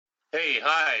Hey,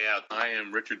 hi, I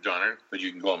am Richard Donner, but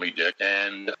you can call me Dick,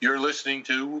 and you're listening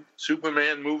to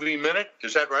Superman Movie Minute.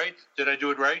 Is that right? Did I do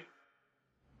it right?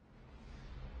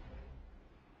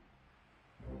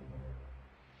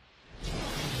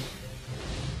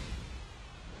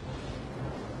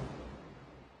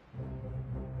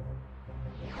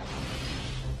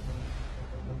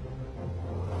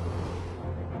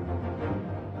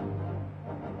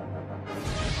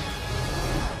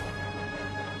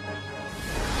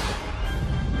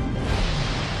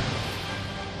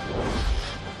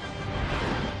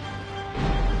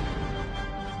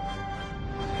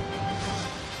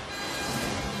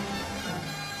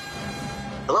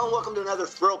 Hello and welcome to another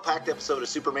thrill-packed episode of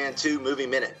Superman 2 Movie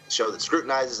Minute, the show that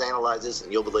scrutinizes, analyzes,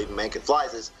 and you'll believe in man can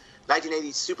flies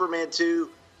 1980s Superman 2,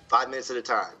 5 minutes at a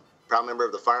time. Proud member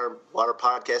of the Fire and Water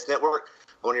Podcast Network.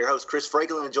 One of your hosts, Chris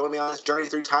Franklin, and join me on this journey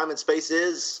through time and space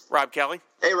is... Rob Kelly.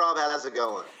 Hey, Rob, how's it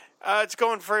going? It's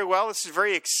going very well. This is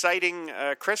very exciting,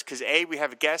 Chris, because A, we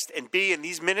have a guest, and B, in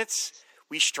these minutes,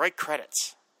 we strike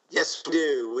credits. Yes,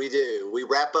 we do. We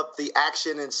wrap up the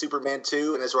action in Superman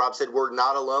 2, and as Rob said, we're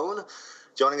not alone.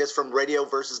 Joining us from Radio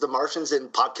versus the Martians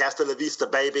and Podcast de la Vista,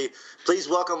 baby. Please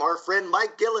welcome our friend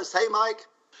Mike Gillis. Hey, Mike.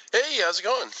 Hey, how's it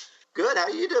going? Good. How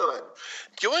you doing?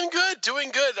 Doing good.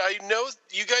 I know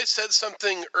you guys said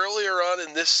something earlier on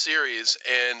in this series,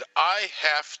 and I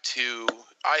have to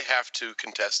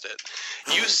contest it.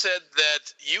 You said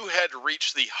that you had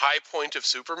reached the high point of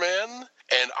Superman,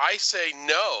 and I say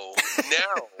no.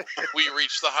 Now we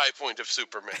reach the high point of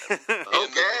Superman.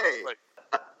 Okay.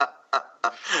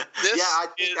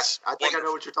 I think I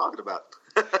know what you're talking about.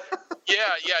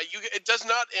 Yeah. It does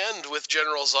not end with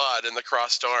General Zod and the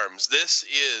crossed arms. This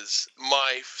is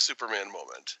my Superman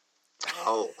moment.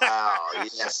 Oh, wow.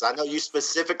 Yes, I know you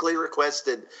specifically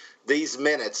requested these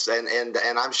minutes, and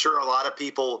I'm sure a lot of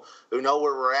people who know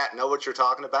where we're at know what you're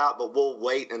talking about, but we'll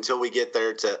wait until we get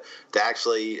there to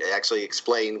actually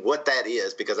explain what that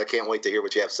is, because I can't wait to hear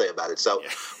what you have to say about it. So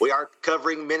We are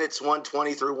covering minutes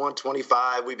 120 through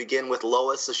 125. We begin with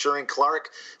Lois assuring Clark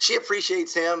she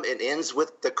appreciates him and ends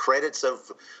with the credits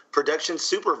of production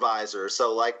supervisor.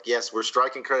 So, yes, we're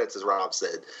striking credits, as Rob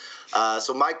said.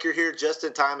 So, Mike, you're here just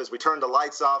in time as we turn the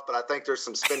lights off, but I think there's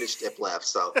some spinach dip left.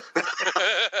 So,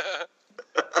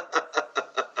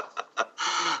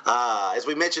 as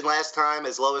we mentioned last time,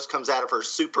 as Lois comes out of her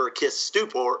super kiss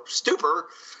stupor,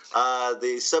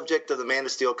 the subject of the Man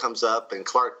of Steel comes up, and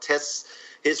Clark tests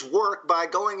his work by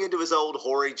going into his old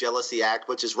hoary jealousy act,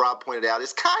 which, as Rob pointed out,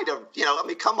 is kind of,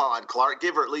 come on, Clark,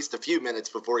 give her at least a few minutes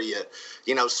before you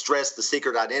stress the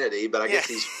secret identity. But I guess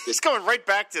he's going right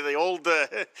back to the old,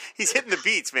 he's hitting the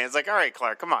beats, man. It's like, all right,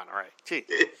 Clark, come on, all right. Gee.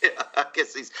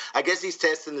 I guess he's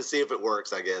testing to see if it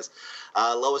works, I guess.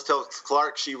 Lois tells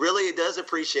Clark she really does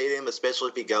appreciate him, especially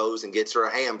if he goes and gets her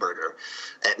a hamburger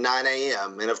at 9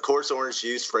 a.m. And, of course, orange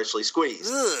juice freshly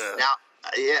squeezed. Ugh. Now,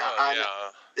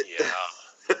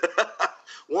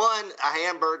 one, a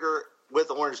hamburger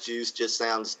with orange juice just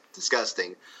sounds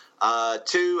disgusting.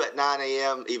 Two, at 9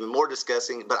 a.m., even more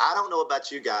disgusting. But I don't know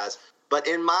about you guys, but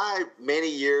in my many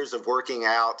years of working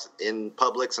out in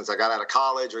public since I got out of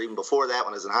college, or even before that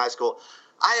when I was in high school,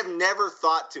 I have never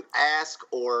thought to ask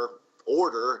or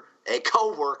order a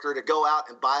coworker to go out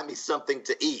and buy me something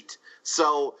to eat.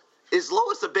 So is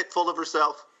Lois a bit full of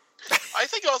herself? I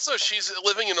think also she's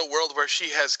living in a world where she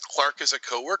has Clark as a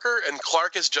coworker, and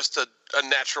Clark is just a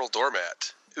natural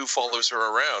doormat who follows her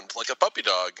around like a puppy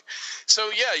dog.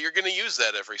 So, yeah, you're going to use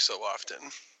that every so often.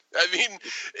 I mean,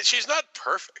 she's not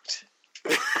perfect.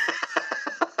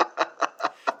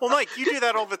 Well, Mike, you do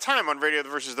that all the time on Radio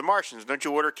versus the Martians. Don't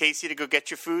you order Casey to go get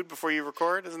you food before you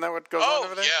record? Isn't that what goes on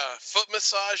over there? Oh, yeah. Foot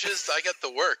massages, I get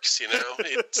the works,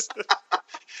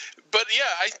 But, yeah,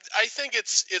 I think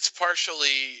it's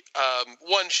partially,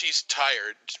 one, she's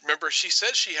tired. Remember, she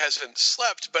says she hasn't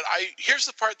slept, but here's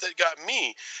the part that got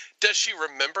me. Does she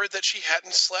remember that she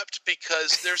hadn't slept?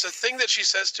 Because there's a thing that she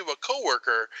says to a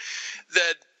coworker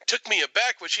that took me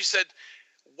aback, when she said,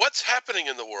 "What's happening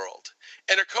in the world?"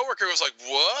 And her coworker was like,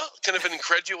 "What?" Kind of an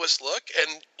incredulous look.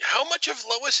 And how much of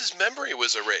Lois's memory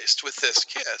was erased with this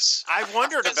kiss? I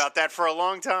wondered about that for a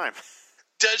long time.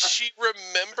 Does she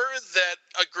remember that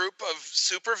a group of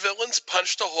supervillains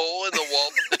punched a hole in the wall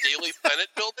of the Daily Planet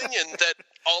building, and that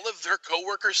all of her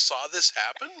coworkers saw this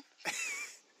happen?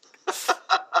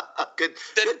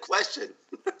 Good question.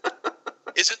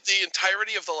 Is it the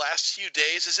entirety of the last few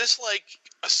days? Is this like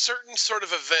a certain sort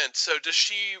of event? So does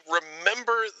she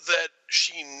remember that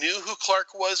she knew who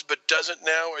Clark was but doesn't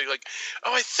now? Or like,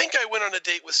 oh, I think I went on a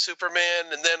date with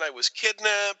Superman and then I was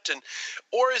kidnapped?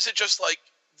 Or is it just like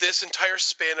this entire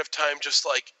span of time just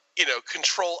like,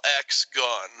 Control X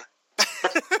gone?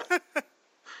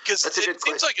 Because That's a good it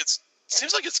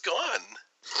seems like it's gone.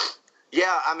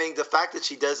 Yeah, I mean, the fact that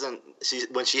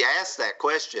when she asked that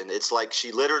question, it's like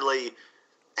she literally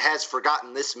has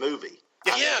forgotten this movie.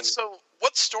 So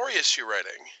what story is she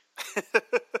writing?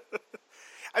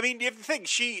 I mean, you have to think,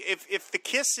 if the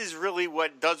kiss is really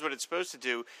what does what it's supposed to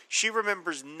do, she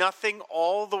remembers nothing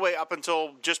all the way up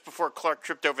until just before Clark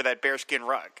tripped over that bearskin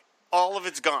rug. All of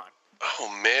it's gone. Oh,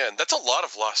 man, that's a lot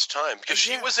of lost time, because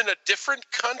she was in a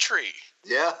different country.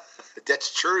 Yeah,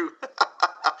 that's true.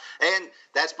 And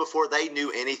that's before they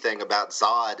knew anything about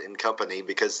Zod and company,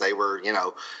 because they were,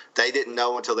 they didn't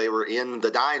know until they were in the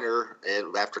diner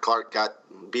and after Clark got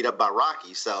beat up by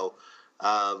Rocky. So,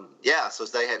 so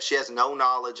she has no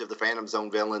knowledge of the Phantom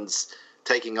Zone villains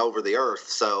taking over the Earth.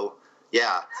 So,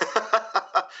 yeah.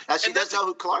 Now, she does know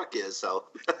who Clark is, so.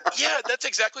 Yeah, that's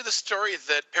exactly the story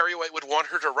that Perry White would want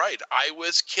her to write. I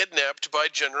was kidnapped by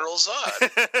General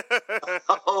Zod.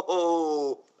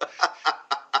 Oh.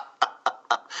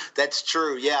 That's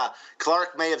true. Yeah,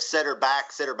 Clark may have set her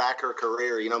back her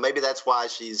career. Maybe that's why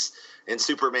she's in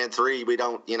Superman 3. We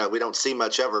don't see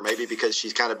much of her. Maybe because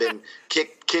she's kind of been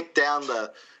kicked down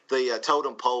the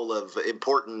totem pole of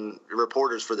important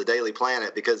reporters for the Daily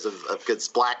Planet because of its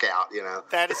blackout.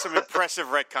 That is some impressive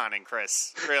retconning,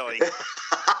 Chris. Really.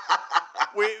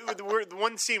 The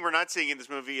one scene we're not seeing in this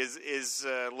movie is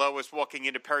Lois walking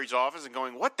into Perry's office and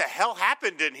going, "What the hell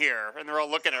happened in here?" And they're all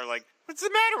looking at her like, "What's the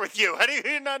matter with you? How do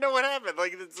you not know what happened?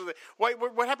 Like,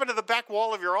 what happened to the back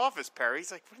wall of your office, Perry?"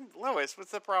 He's like, "Lois,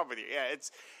 what's the problem with you?" Yeah,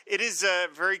 it is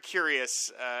very curious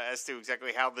as to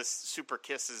exactly how this super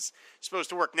kiss is supposed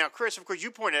to work. Now, Chris, of course,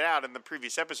 you pointed out in the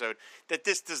previous episode that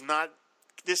this is not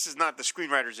the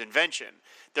screenwriter's invention.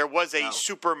 There was a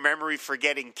super memory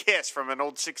forgetting kiss from an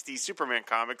old 60s Superman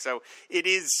comic, so it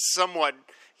is somewhat,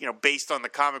 based on the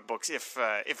comic books, if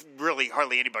really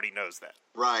hardly anybody knows that.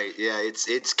 Right, yeah,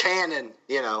 it's canon,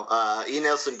 E.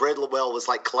 Nelson Bridwell was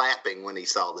like clapping when he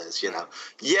saw this, Yay,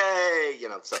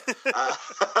 so.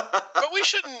 But we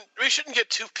shouldn't get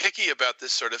too picky about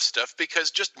this sort of stuff,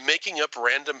 because just making up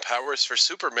random powers for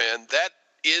Superman, that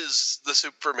is the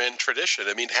Superman tradition.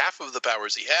 I mean, half of the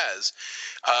powers he has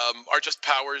are just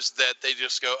powers that they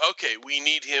just go, okay, we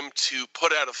need him to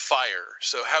put out a fire.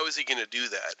 So how is he going to do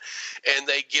that? And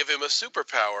they give him a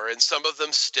superpower, and some of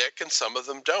them stick and some of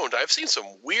them don't. I've seen some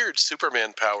weird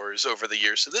Superman powers over the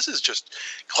years. So this is just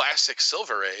classic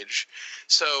Silver Age.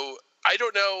 So I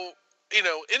don't know. In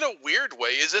a weird way,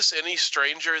 is this any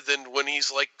stranger than when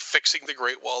he's like fixing the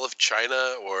Great Wall of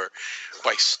China, or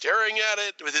by staring at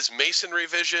it with his masonry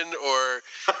vision, or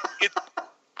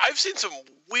I've seen some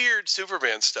weird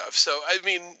Superman stuff. So, I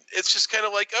mean, it's just kind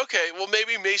of like, okay, well,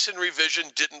 maybe masonry vision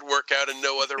didn't work out and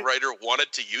no other writer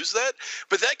wanted to use that,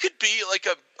 but that could be like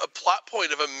a plot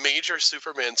point of a major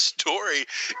Superman story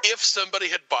if somebody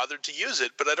had bothered to use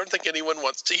it, but I don't think anyone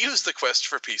wants to use the Quest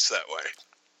for Peace that way.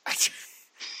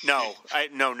 No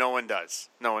one does.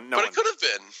 But it could have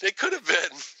been. It could have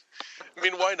been. I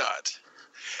mean, why not?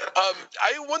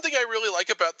 One thing I really like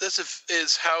about this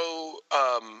is how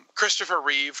Christopher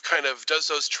Reeve kind of does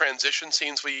those transition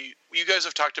scenes. You guys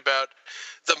have talked about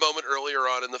the moment earlier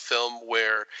on in the film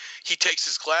where he takes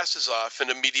his glasses off and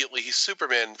immediately he's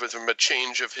Superman, with him a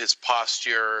change of his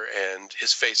posture and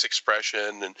his face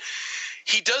expression, and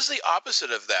he does the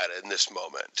opposite of that in this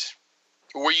moment,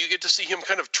 where you get to see him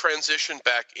kind of transition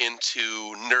back into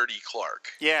nerdy Clark.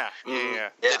 Yeah.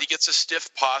 That he gets a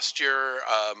stiff posture.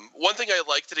 One thing I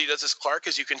like that he does as Clark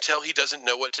is you can tell he doesn't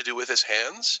know what to do with his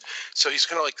hands. So he's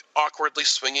kind of like awkwardly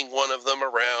swinging one of them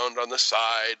around on the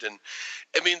side. And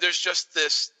I mean, there's just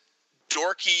this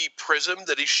dorky prism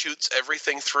that he shoots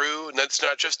everything through. And that's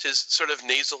not just his sort of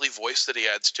nasally voice that he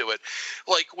adds to it.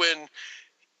 Like when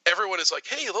everyone is like,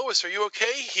 "Hey, Lois, are you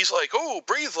okay?" He's like, "Oh,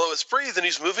 breathe, Lois, breathe." And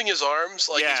he's moving his arms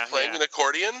like he's playing an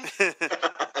accordion.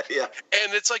 Yeah.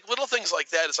 And it's like little things like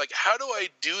that. It's like, how do I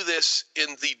do this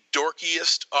in the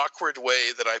dorkiest, awkward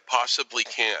way that I possibly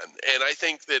can? And I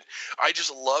think that I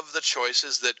just love the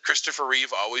choices that Christopher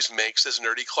Reeve always makes as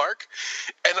nerdy Clark.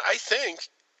 And I think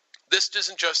this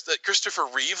isn't just that Christopher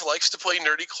Reeve likes to play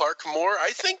nerdy Clark more.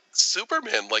 I think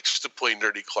Superman likes to play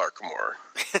nerdy Clark more.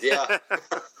 Yeah.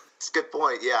 That's a good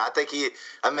point. Yeah, I think he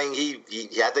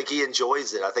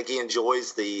enjoys it. I think he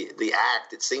enjoys the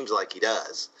act. It seems like he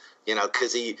does.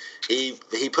 Because he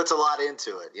puts a lot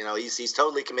into it. He's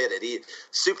totally committed.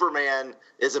 Superman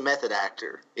is a method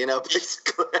actor.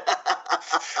 Basically.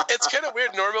 It's kind of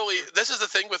weird. Normally, this is the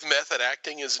thing with method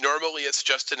acting, is normally it's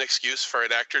just an excuse for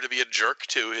an actor to be a jerk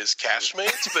to his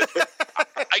castmates. But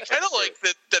I kind of like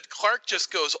that Clark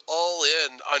just goes all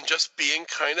in on just being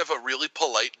kind of a really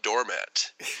polite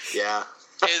doormat. Yeah.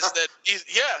 is that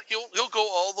he'll go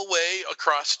all the way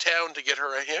across town to get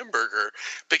her a hamburger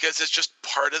because it's just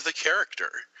part of the character.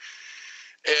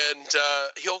 And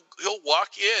he'll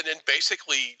walk in and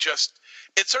basically just,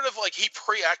 it's sort of like he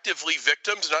preactively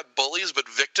victims, not bullies, but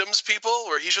victims people,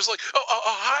 where he's just like,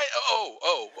 hi,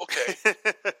 okay.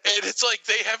 And it's like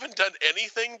they haven't done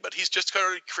anything, but he's just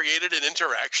kind of created an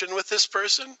interaction with this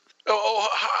person.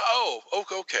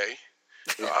 Okay.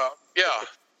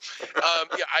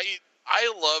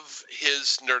 I love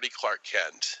his nerdy Clark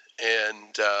Kent,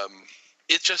 and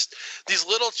it's just these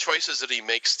little choices that he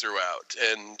makes throughout.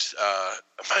 And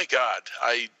my God,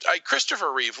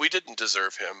 Christopher Reeve, we didn't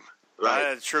deserve him.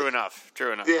 Right. True enough.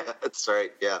 Yeah, that's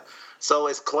right. Yeah. So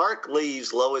as Clark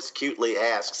leaves, Lois cutely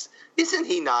asks, "Isn't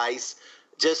he nice?"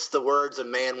 Just the words a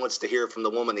man wants to hear from the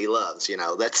woman he loves.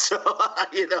 That's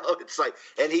it's like,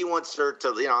 and he wants her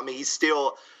to. He's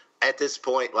still at this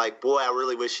point like, boy, I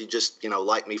really wish he just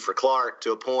liked me for Clark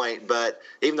to a point. But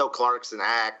even though Clark's an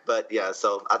act, but yeah.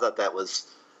 So I thought that was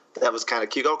kind of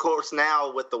cute. Of course,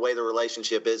 now with the way the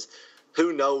relationship is,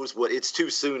 who knows it's too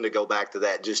soon to go back to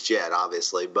that just yet,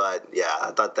 obviously. But yeah, I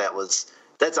thought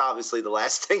that's obviously the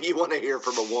last thing you want to hear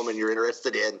from a woman you're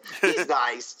interested in. He's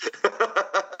nice.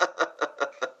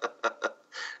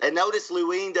 And notice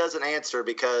Luween doesn't answer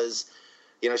because,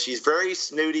 she's very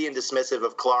snooty and dismissive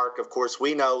of Clark. Of course,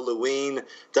 we know Luween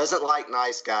doesn't like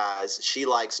nice guys. She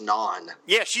likes Non.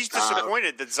 Yeah, she's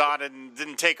disappointed that Zod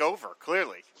didn't take over,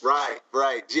 clearly. Right.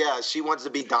 Yeah, she wants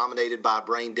to be dominated by a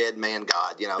brain-dead man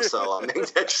god, so,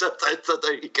 so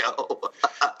there you go.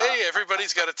 Hey,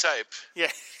 everybody's got a type.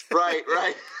 Yeah. Right.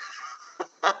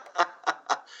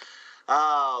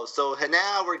 Oh, so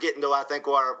now we're getting to, I think,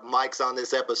 our mics on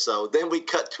this episode. Then we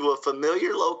cut to a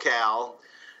familiar locale,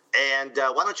 and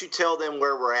why don't you tell them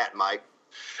where we're at, Mike?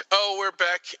 Oh, we're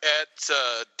back at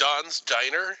Don's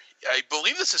Diner. I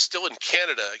believe this is still in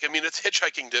Canada. I mean, it's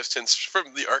hitchhiking distance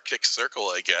from the Arctic Circle,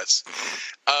 I guess.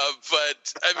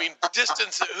 But, I mean,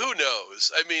 distance, who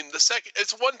knows? I mean,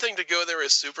 it's one thing to go there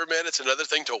as Superman. It's another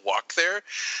thing to walk there.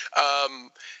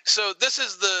 So this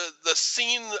is the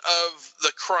scene of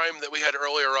the crime that we had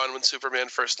earlier on when Superman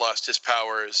first lost his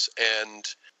powers. And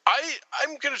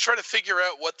I'm going to try to figure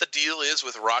out what the deal is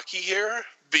with Rocky here,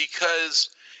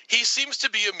 because he seems to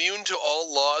be immune to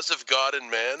all laws of God and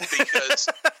man, because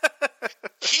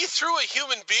he threw a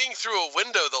human being through a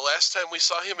window the last time we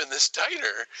saw him in this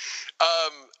diner.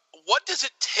 What does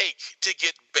it take to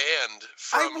get banned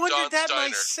from Don's Diner? I wondered that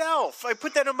myself. I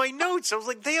put that on my notes. I was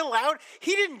like,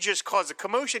 he didn't just cause a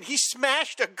commotion. He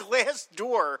smashed a glass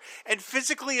door and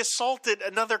physically assaulted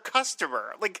another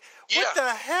customer. Like, what the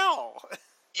hell?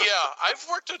 Yeah, I've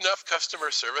worked enough customer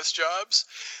service jobs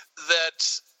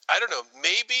that, I don't know,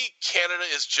 maybe Canada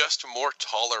is just more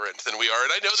tolerant than we are,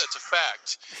 and I know that's a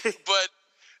fact, but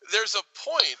there's a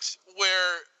point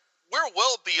where we're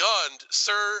well beyond,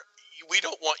 sir, we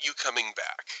don't want you coming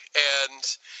back. And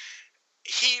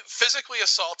he physically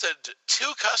assaulted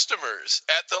 2 customers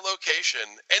at the location,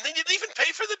 and they didn't even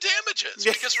pay for the damages,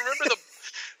 because remember,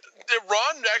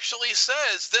 Ron actually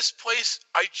says, this place,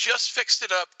 I just fixed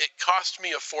it up, it cost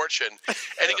me a fortune,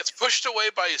 and it gets pushed away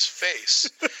by his face.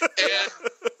 And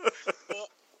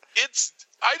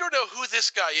I don't know who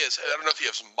this guy is. I don't know if he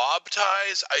has mob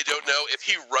ties. I don't know if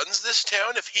he runs this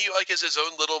town, if he is his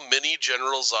own little mini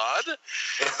General Zod,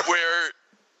 where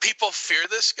people fear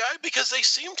this guy, because they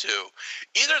seem to.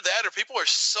 Either that, or people are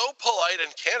so polite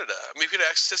in Canada. I mean, we could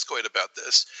ask Siskoid about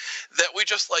this, that we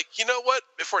just you know what?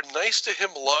 If we're nice to him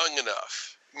long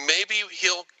enough, maybe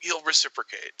he'll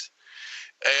reciprocate.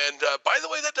 And by the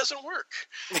way, that doesn't work.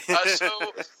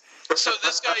 So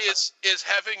this guy is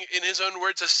having, in his own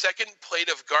words, a second plate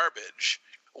of garbage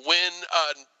when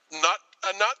not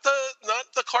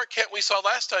the Clark Kent we saw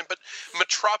last time, but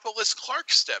Metropolis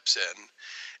Clark steps in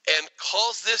and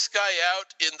calls this guy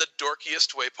out in the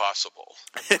dorkiest way possible.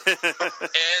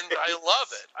 And I love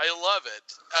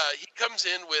it. He comes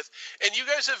in with, and you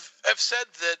guys have said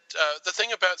that the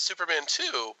thing about Superman 2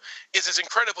 is it's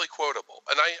incredibly quotable.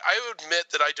 And I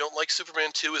admit that I don't like Superman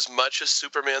 2 as much as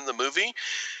Superman the movie,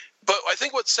 but I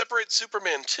think what separates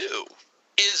Superman 2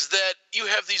 is that you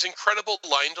have these incredible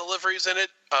line deliveries in it,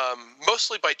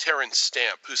 mostly by Terrence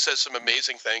Stamp, who says some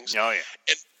amazing things. Oh, yeah.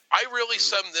 And I really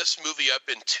sum this movie up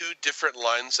in 2 different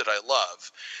lines that I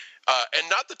love. And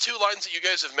not the 2 lines that you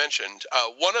guys have mentioned.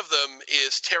 One of them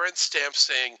is Terrence Stamp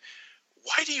saying,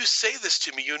 "Why do you say this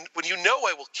to me when you know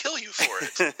I will kill you for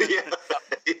it?"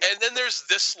 And then there's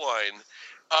this line,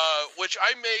 which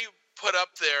I may put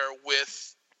up there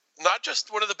with not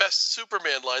just one of the best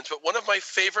Superman lines, but one of my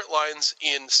favorite lines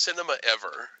in cinema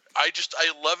ever. I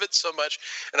love it so much,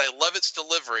 and I love its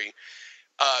delivery.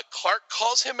 Clark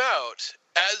calls him out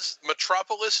as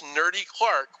Metropolis Nerdy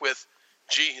Clark with,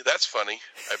 "Gee, that's funny.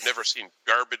 I've never seen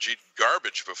garbage eat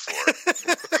garbage before."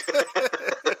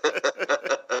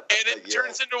 And it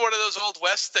turns into one of those Old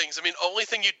West things. I mean, only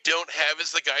thing you don't have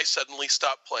is the guy suddenly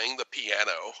stop playing the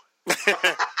piano.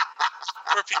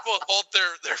 Where people hold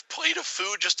their plate of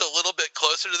food just a little bit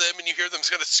closer to them and you hear them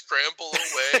kind of scramble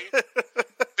away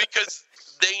because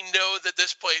they know that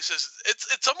this place is,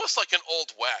 it's almost like an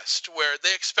Old West where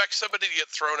they expect somebody to get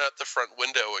thrown out the front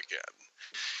window again.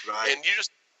 Right. And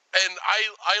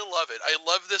I love it. I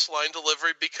love this line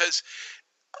delivery because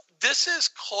this is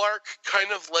Clark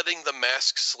kind of letting the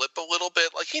mask slip a little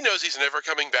bit. Like, he knows he's never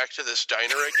coming back to this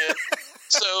diner again.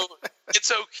 So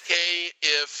it's okay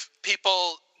if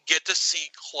people get to see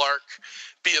Clark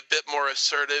be a bit more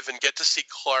assertive and get to see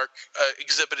Clark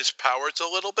exhibit his powers a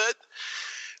little bit.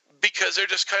 Because they're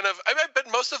just kind of, I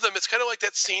bet most of them, it's kind of like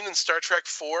that scene in Star Trek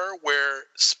 4 where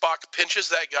Spock pinches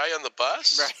that guy on the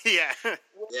bus. Right, yeah.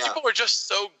 People are just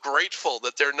so grateful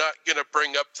that they're not going to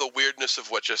bring up the weirdness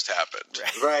of what just happened.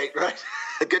 Right.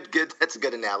 Good. That's a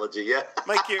good analogy, yeah.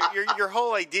 Mike, your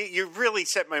whole idea, you really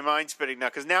set my mind spinning now,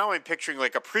 because now I'm picturing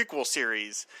like a prequel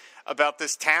series about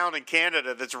this town in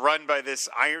Canada that's run by this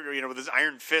this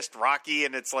iron fist Rocky,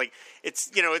 and it's like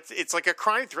it's like a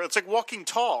crime thriller. It's like Walking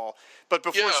Tall, but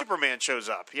before Superman shows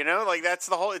up. Like that's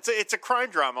the whole. It's a crime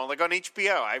drama like on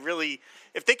HBO.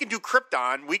 If they can do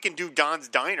Krypton, we can do Don's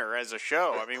Diner as a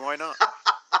show. I mean, why not?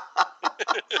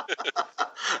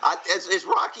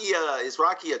 Is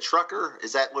Rocky a trucker?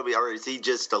 Is that what or is he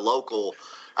just a local?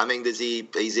 I mean, is he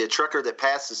a trucker that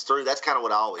passes through? That's kind of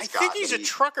what I always got. I think he's a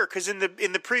trucker because in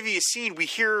the previous scene we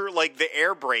hear like the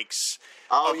air brakes.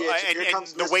 Oh, and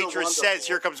the waitress says,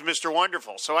 "Here comes Mr.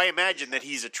 Wonderful." So I imagine that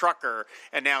he's a trucker,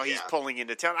 and now he's pulling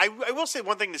into town. I will say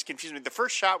one thing that's confusing me: the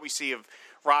first shot we see of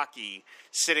Rocky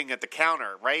sitting at the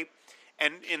counter, right,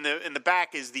 and in the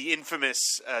back is the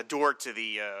infamous door to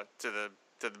the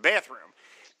bathroom.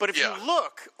 But if you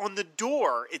look on the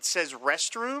door, it says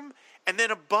restroom, and then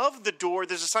above the door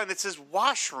there's a sign that says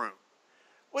washroom.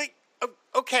 Wait.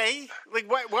 Okay, like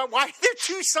why are there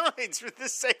two signs for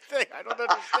this same thing? I don't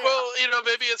understand. Well,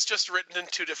 maybe it's just written in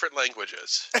two different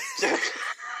languages.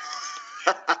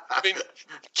 I mean,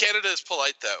 Canada is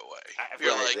polite that way.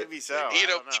 You're like, maybe so.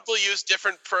 People use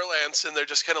different parlance, and they're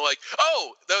just kind of like,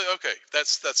 "Oh, okay,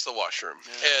 that's the washroom,"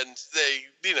 and they,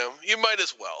 you might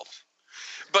as well.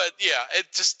 But yeah,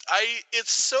 it's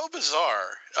so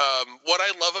bizarre. What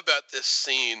I love about this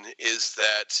scene is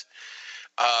that.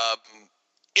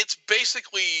 It's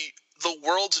basically the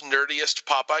world's nerdiest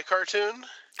Popeye cartoon,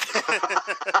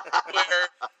 where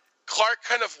Clark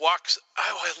kind of walks.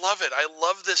 Oh, I love it! I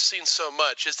love this scene so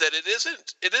much. Is that it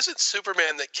isn't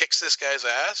Superman that kicks this guy's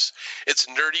ass? It's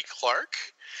nerdy Clark,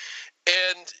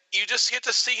 and you just get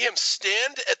to see him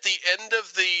stand at the end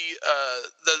of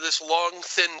this long,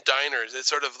 thin diner. It's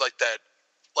sort of like that,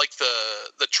 like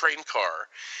the train car.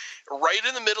 Right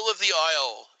in the middle of the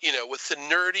aisle, with the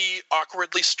nerdy,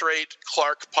 awkwardly straight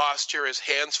Clark posture, his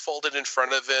hands folded in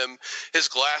front of him, his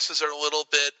glasses are a little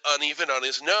bit uneven on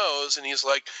his nose, and he's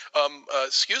like,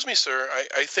 excuse me, sir,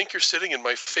 I think you're sitting in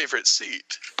my favorite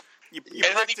seat. And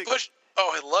then he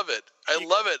oh, I love it. I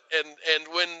love it. And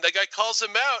when the guy calls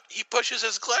him out, he pushes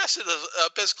his glasses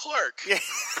up as Clark. Yeah.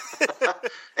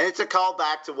 And it's a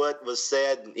callback to what was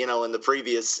said, in the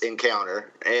previous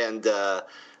encounter, and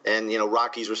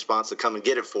Rocky's response to come and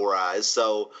get it, Four Eyes.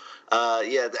 So,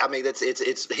 I mean,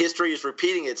 it's history is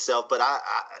repeating itself. But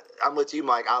I'm with you,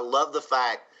 Mike. I love the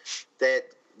fact that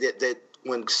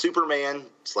when Superman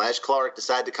 / Clark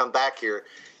decided to come back here,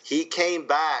 he came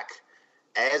back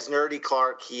as nerdy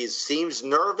Clark. He seems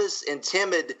nervous and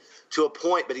timid to a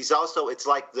point, but he's also, it's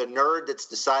like the nerd that's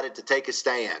decided to take a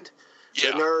stand.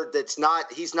 Yeah. The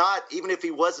nerd he's not, even if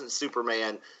he wasn't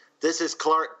Superman, this is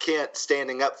Clark Kent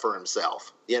standing up for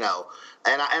himself, and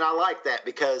I like that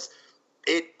because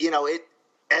it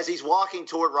as he's walking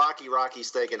toward Rocky, Rocky's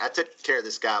thinking, I took care of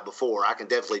this guy before. I can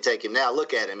definitely take him now.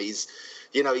 Look at him. He's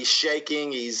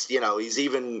shaking. He's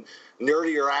even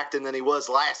nerdier acting than he was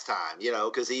last time,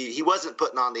 because he wasn't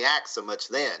putting on the act so much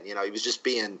then. He was just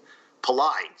being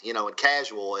polite, and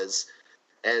casual as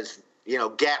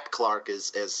Gap Clark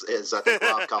as I think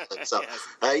Rob called it. So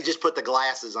he just put the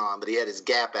glasses on, but he had his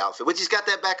Gap outfit, which he's got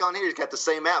that back on here. He's got the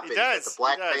same outfit. He does. He's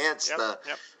got the black pants.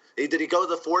 Did he go to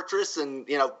the fortress and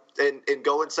and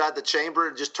go inside the chamber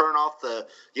and just turn off the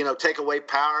take away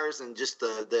powers and just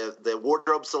the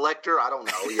wardrobe selector? I don't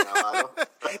know.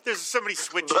 There's so many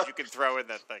switches you can throw in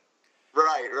that thing.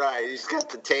 Right. He's got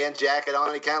the tan jacket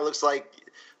on. He kind of looks like.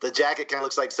 The jacket kind of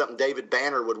looks like something David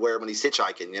Banner would wear when he's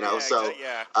hitchhiking, So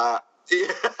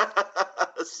Yeah.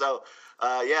 So,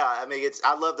 I mean,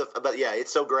 I love but yeah,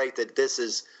 it's so great that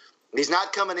he's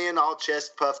not coming in all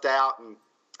chest puffed out, and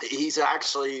he's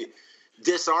actually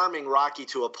disarming Rocky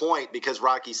to a point because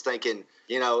Rocky's thinking,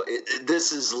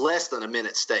 this is less than a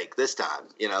minute steak this time,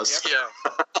 So, Yeah.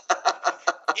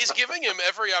 He's giving him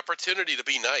every opportunity to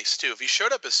be nice, too. If he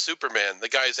showed up as Superman, the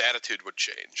guy's attitude would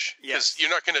change. Because you're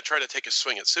not going to try to take a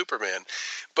swing at Superman.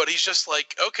 But he's just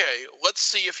like, okay, let's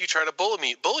see if you try to bully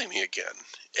me again.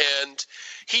 And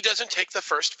he doesn't take the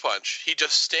first punch. He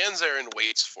just stands there and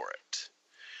waits for it.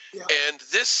 Yeah. And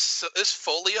this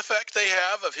Foley effect they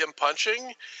have of him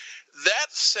punching, that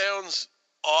sounds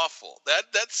awful. That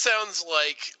sounds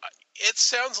like – it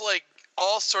sounds like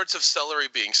all sorts of celery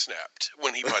being snapped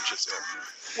when he punches him.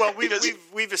 Well,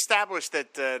 we've established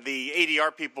that the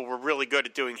ADR people were really good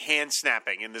at doing hand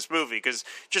snapping in this movie, because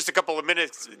just a couple of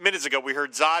minutes ago we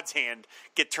heard Zod's hand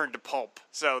get turned to pulp.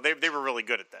 So they were really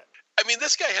good at that. I mean,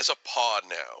 this guy has a paw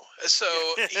now, so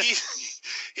he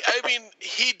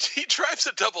drives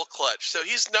a double clutch, so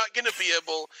he's not going to be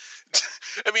able.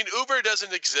 I mean, Uber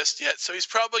doesn't exist yet, so he's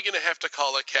probably going to have to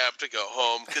call a cab to go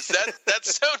home, because that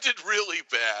sounded really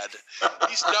bad.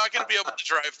 He's not going to be able to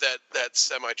drive that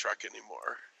semi truck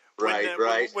anymore.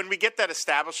 Right. When we get that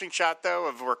establishing shot, though,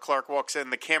 of where Clark walks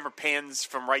in, the camera pans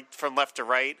from left to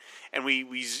right, and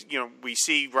we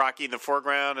see Rocky in the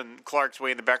foreground and Clark's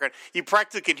way in the background. You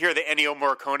practically can hear the Ennio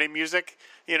Morricone music,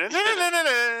 and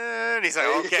he's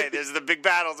like, "Okay, there's the big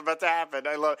battle's about to happen."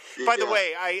 I love. By the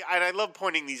way, I love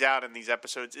pointing these out in these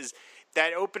episodes. Is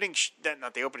that opening?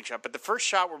 Not the opening shot, but the first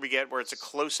shot where it's a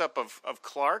close up of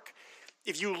Clark.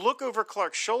 If you look over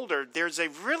Clark's shoulder, there's a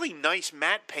really nice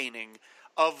matte painting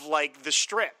of like the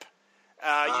Strip.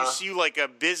 You see like a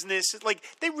business, like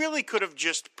they really could have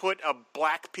just put a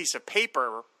black piece of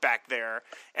paper back there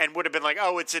and would have been like,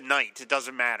 oh, it's at night, it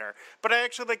doesn't matter. But I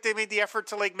actually like they made the effort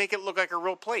to like make it look like a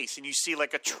real place, and you see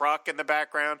like a truck in the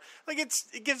background. Like it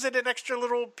gives it an extra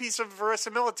little piece of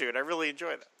verisimilitude. I really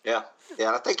enjoy that. Yeah.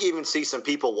 And I think you even see some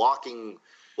people walking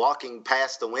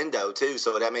past the window too.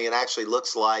 So it actually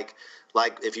looks like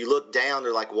if you look down,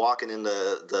 they're like walking in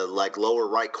the like lower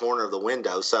right corner of the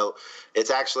window. So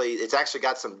it's actually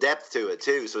got some depth to it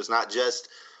too. So it's not just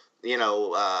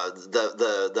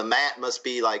the mat must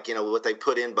be like what they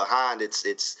put in behind.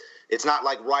 It's not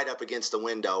like right up against the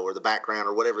window or the background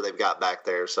or whatever they've got back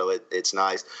there. So it's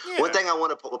nice. Yeah. One thing I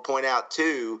want to point out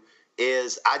too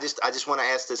is I just want to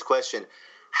ask this question: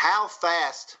 how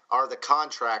fast are the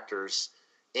contractors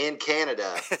in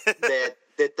Canada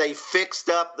that they fixed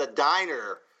up the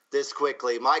diner this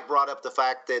quickly? Mike brought up the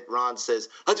fact that Ron says,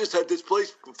 I just had this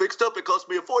place fixed up. It cost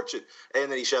me a fortune. And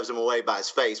then he shoves him away by his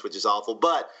face, which is awful.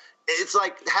 But it's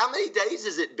like, how many days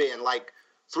has it been? Like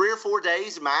 3 or 4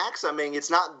 days max? I mean, it's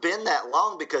not been that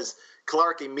long, because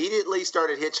Clark immediately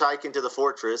started hitchhiking to the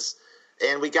fortress.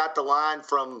 And we got the line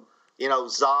from,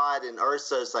 Zod and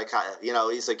Ursa. It's like,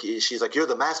 he's like, she's like, you're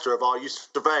the master of all you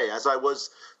survey, as I was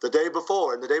the day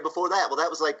before and the day before that. Well, that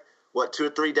was like, 2 or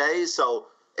 3 days? So,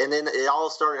 and then it all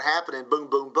started happening, boom,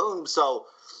 boom, boom. So,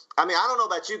 I mean, I don't know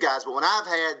about you guys, but when I've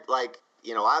had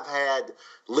I've had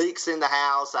leaks in the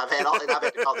house. I've had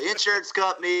to call the insurance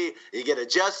company. You get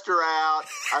adjuster out.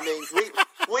 I mean, we've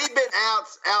been out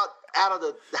of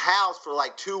the house for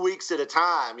like 2 weeks at a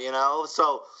time,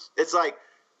 So it's like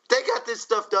they got this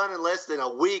stuff done in less than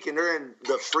a week, and they're in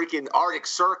the freaking Arctic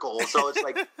Circle. So it's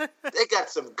like they got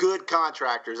some good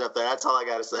contractors up there. That's all I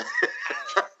got to say.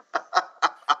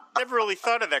 Never really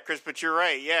thought of that, Chris, but you're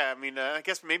right. Yeah, I mean, I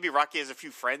guess maybe Rocky has a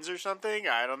few friends or something.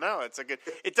 I don't know.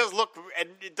 It does look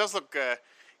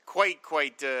quite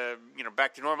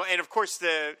back to normal. And of course,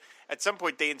 at some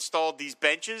point they installed these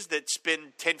benches that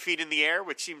spin 10 feet in the air,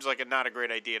 which seems like not a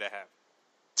great idea to have.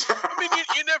 I mean,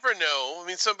 you never know. I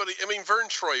mean, Vern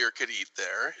Troyer could eat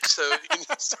there. So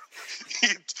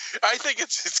I think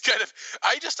it's kind of.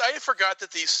 I forgot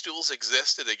that these stools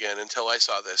existed again until I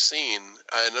saw this scene,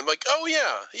 and I'm like, oh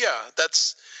yeah,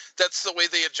 that's the way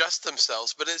they adjust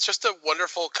themselves. But it's just a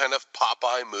wonderful kind of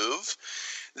Popeye move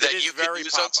that you can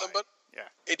use on somebody. Yeah,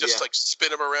 it just like spin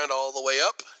them around all the way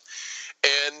up,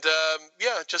 and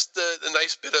just a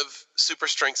nice bit of super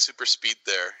strength, super speed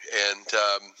there, and.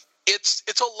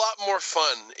 It's a lot more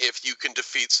fun if you can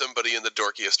defeat somebody in the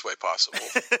dorkiest way possible.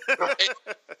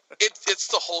 It's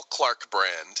the whole Clark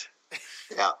brand.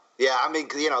 Yeah. I mean,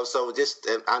 so just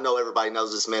I know everybody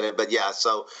knows this minute, but yeah.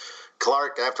 So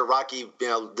Clark, after Rocky,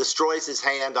 destroys his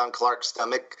hand on Clark's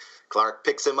stomach, Clark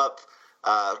picks him up.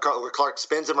 Clark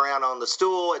spins him around on the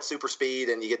stool at super speed,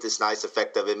 and you get this nice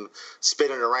effect of him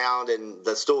spinning around, and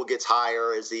the stool gets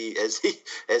higher as he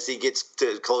gets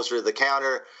closer to the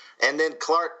counter. And then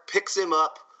Clark picks him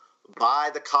up by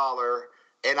the collar,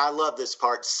 and I love this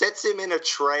part, sets him in a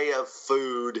tray of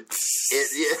food,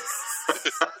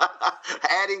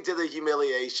 adding to the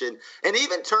humiliation, and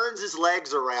even turns his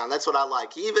legs around. That's what I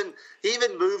like. He even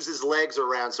moves his legs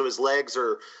around so his legs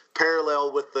are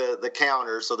parallel with the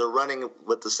counter, so they're running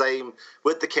with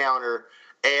the counter.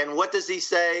 And what does he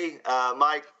say,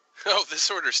 Mike? Oh, this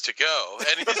order's to go.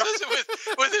 And he does it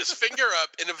with his finger up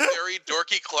in a very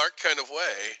dorky Clark kind of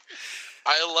way.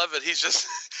 I love it. He's just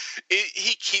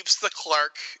he keeps the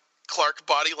Clark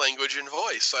body language and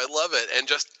voice. I love it, and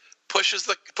just pushes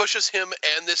him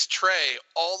and this tray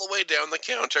all the way down the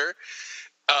counter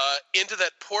into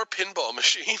that poor pinball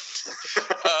machine.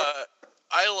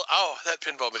 That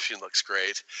pinball machine looks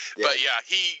great. Yeah. But yeah,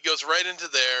 he goes right into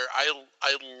there. I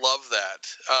love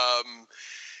that.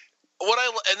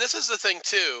 And this is the thing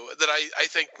too that I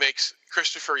think makes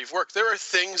Christopher Reeve work. There are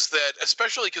things that,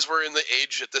 especially because we're in the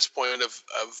age at this point of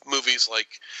movies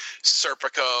like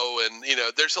Serpico, and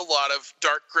there's a lot of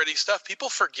dark, gritty stuff. People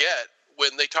forget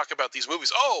when they talk about these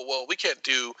movies. Oh, well, we can't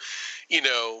do,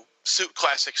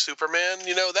 classic Superman.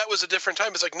 That was a different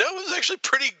time. It's like, no, it was actually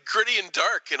pretty gritty and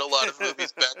dark in a lot of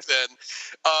movies back then.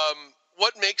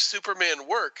 What makes Superman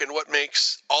work and what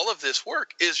makes all of this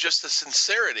work is just the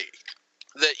sincerity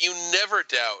that you never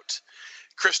doubt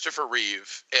Christopher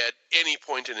Reeve at any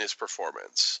point in his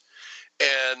performance.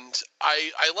 And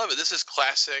I love it. This is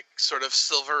classic sort of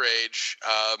Silver Age,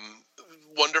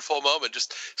 wonderful moment.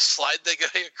 Just slide the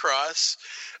guy across.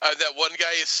 That one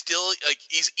guy is still, like,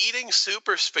 he's eating soup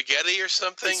or spaghetti or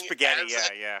something. Spaghetti,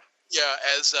 yeah. Yeah,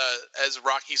 as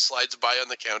Rocky slides by on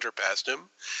the counter past him.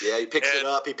 Yeah, he picks it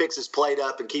up. He picks his plate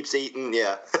up and keeps eating,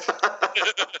 yeah.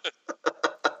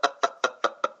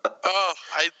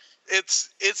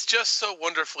 It's just so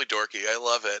wonderfully dorky. I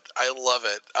love it.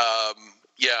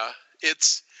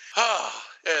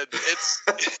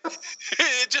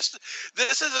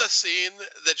 This is a scene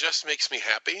that just makes me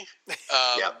happy.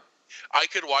 Yeah. I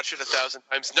could watch it 1,000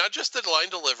 times. Not just the line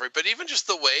delivery, but even just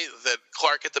the way that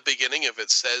Clark at the beginning of it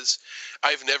says,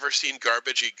 "I've never seen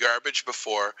garbage eat garbage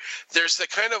before." There's the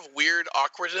kind of weird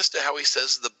awkwardness to how he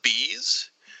says the B's.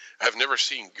 I've never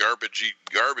seen garbage eat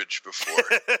garbage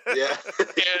before. Yeah.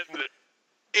 And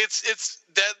it's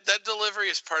that delivery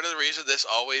is part of the reason this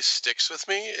always sticks with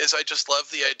me, is I just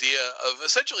love the idea of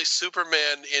essentially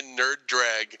Superman in nerd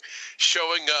drag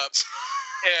showing up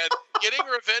and getting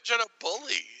revenge on a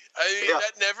bully. I mean,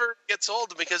 that never gets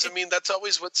old, because, that's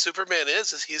always what Superman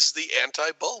is he's the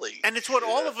anti-bully. And it's what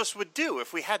all of us would do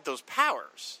if we had those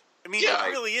powers. That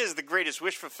really is the greatest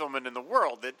wish fulfillment in the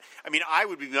world. I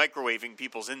would be microwaving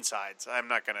people's insides. I'm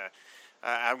gonna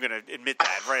admit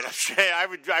that right up straight.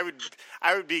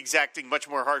 I would be exacting much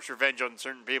more harsh revenge on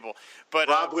certain people. But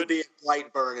Rob would be a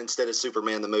Lightburn instead of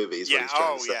Superman the movie. Yeah.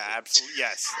 Absolutely.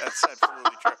 Yes, that's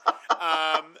absolutely true.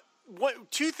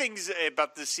 Two things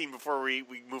about this scene before we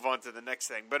move on to the next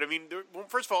thing. But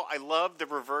first of all, I love the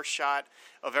reverse shot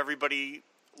of everybody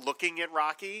looking at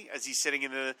Rocky as he's sitting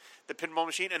in the pinball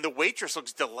machine, and the waitress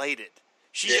looks delighted.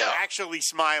 She's actually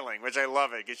smiling, which I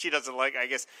love it, because she doesn't like, I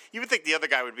guess, you would think the other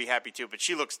guy would be happy too, but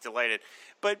she looks delighted.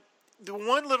 But the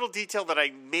one little detail that I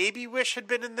maybe wish had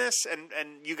been in this, and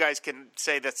you guys can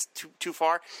say that's too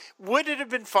far, would it have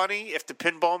been funny if the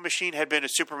pinball machine had been a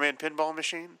Superman pinball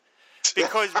machine?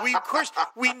 Because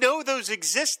we know those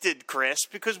existed, Chris,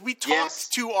 because we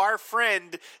talked to our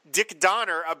friend Dick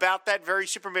Donner about that very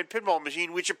Superman pinball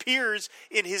machine, which appears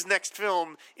in his next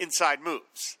film, Inside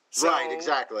Moves. So, right,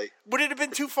 exactly. Would it have been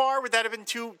too far? Would that have been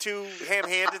too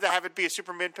ham-handed to have it be a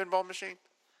Superman pinball machine?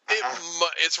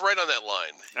 It's right on that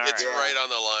line. Right on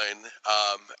the line.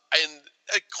 And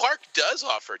Clark does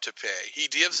offer to pay. He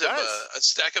gives him a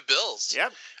stack of bills.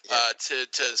 Yep.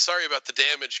 To sorry about the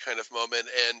damage kind of moment.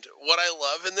 And what I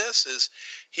love in this is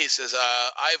he says,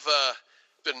 I've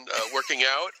been working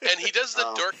out, and he does the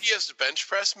dorkiest bench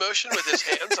press motion with his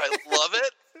hands. I love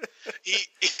it. He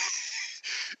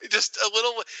just a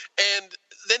little, and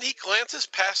then he glances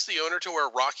past the owner to where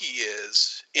Rocky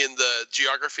is in the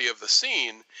geography of the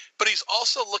scene, but he's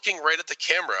also looking right at the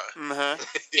camera. Mm-hmm. And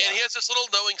he has this little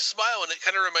knowing smile, and it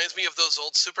kind of reminds me of those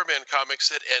old Superman comics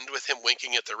that end with him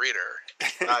winking at the reader.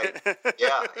 Right.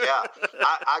 Yeah.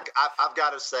 I've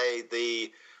got to say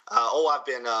I've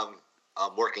been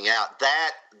working out.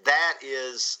 That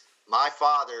is my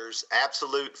father's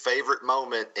absolute favorite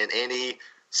moment in any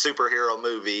superhero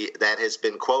movie that has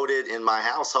been quoted in my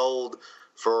household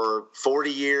for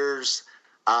 40 years,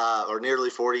 or nearly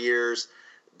 40 years.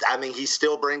 He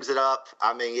still brings it up.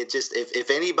 It just, if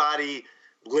anybody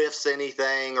lifts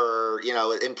anything or,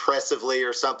 impressively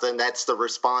or something, that's the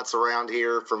response around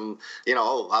here from,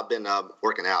 oh, I've been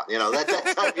working out,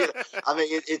 I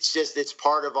mean, it's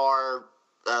part of our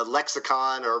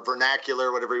lexicon or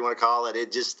vernacular, whatever you want to call it.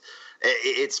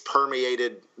 It's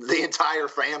permeated the entire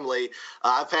family.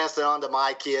 I passed it on to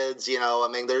my kids, I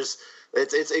mean,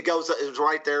 it's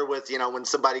right there with, when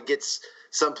somebody gets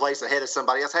someplace ahead of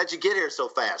somebody else. How'd you get here so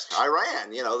fast? I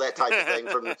ran, that type of thing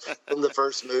from the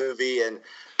first movie. And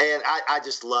I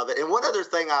just love it. And one other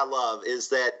thing I love is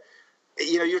that,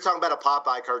 you're talking about a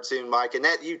Popeye cartoon, Mike, and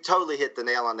that you totally hit the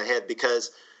nail on the head,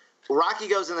 because Rocky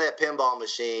goes into that pinball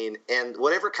machine, and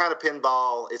whatever kind of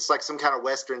pinball, it's like some kind of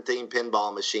Western themed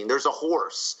pinball machine. There's a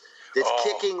horse that's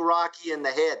kicking Rocky in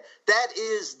the head. That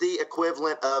is the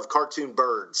equivalent of cartoon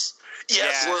birds.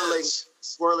 Yes.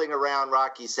 Swirling around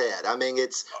Rocky's head. I mean,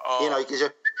 it's you can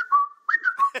just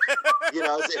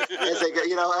as they go,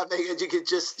 I mean, you could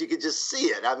just see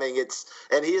it. I mean,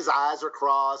 and his eyes are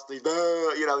crossed. He's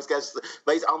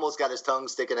almost got his tongue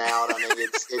sticking out. I mean,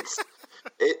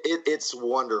 it's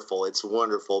wonderful. It's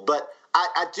wonderful. But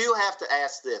I do have to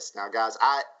ask this now, guys.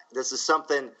 This is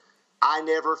something I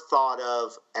never thought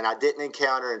of, and I didn't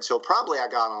encounter until probably I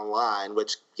got online,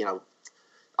 which,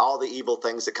 all the evil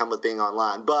things that come with being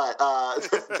online. But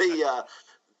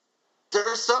there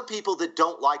are some people that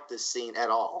don't like this scene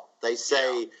at all. They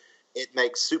say it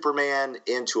makes Superman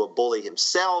into a bully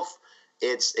himself.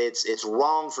 It's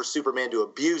wrong for Superman to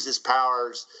abuse his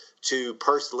powers to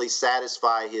personally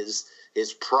satisfy his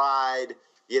pride,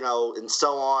 and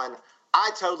so on.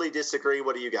 I totally disagree.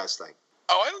 What do you guys think?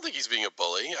 Oh, I don't think he's being a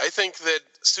bully. I think that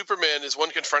Superman is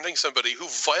one confronting somebody who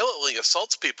violently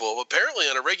assaults people, apparently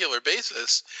on a regular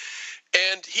basis,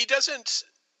 and he doesn't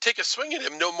take a swing at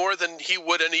him no more than he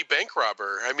would any bank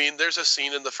robber. I mean, there's a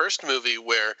scene in the first movie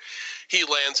where he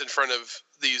lands in front of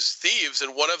these thieves,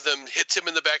 and one of them hits him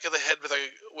in the back of the head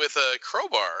with a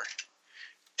crowbar.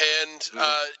 And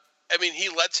I mean, he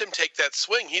lets him take that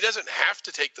swing. He doesn't have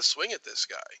to take the swing at this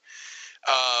guy.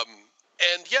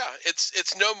 And yeah,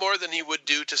 it's no more than he would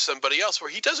do to somebody else,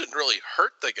 where he doesn't really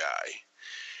hurt the guy.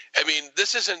 I mean,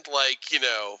 this isn't like,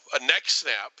 a neck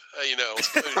snap,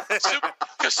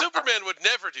 because Superman would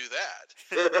never do that.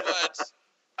 But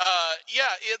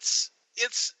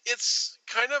it's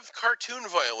kind of cartoon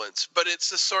violence, but it's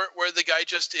the sort where the guy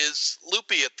just is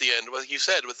loopy at the end, like you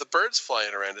said, with the birds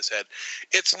flying around his head.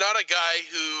 It's not a guy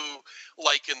who,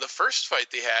 like in the first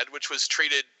fight they had, which was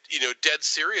treated, dead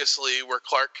seriously, where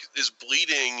Clark is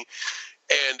bleeding,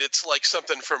 and it's like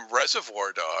something from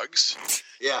Reservoir Dogs.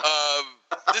 Yeah.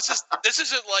 This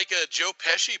isn't like a Joe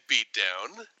Pesci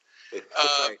beatdown.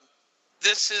 Right.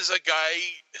 This is a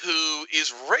guy who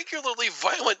is regularly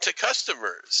violent to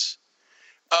customers.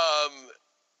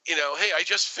 Hey, I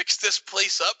just fixed this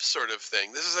place up sort of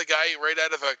thing. This is a guy right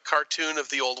out of a cartoon of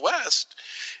the Old West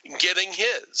getting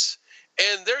his.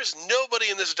 And there's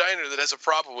nobody in this diner that has a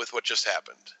problem with what just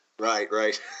happened. Right.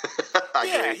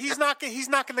 Yeah, agree. he's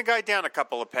knocking the guy down a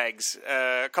couple of pegs,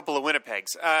 a couple of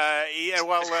Winnipegs.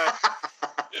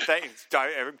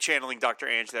 I'm channeling Dr.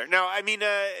 Ange there. No, I mean,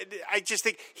 I just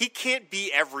think he can't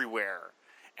be everywhere.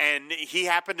 And he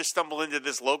happened to stumble into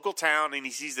this local town, and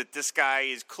he sees that this guy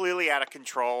is clearly out of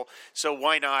control. So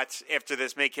why not, after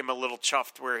this, make him a little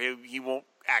chuffed where he won't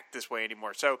act this way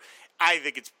anymore? So I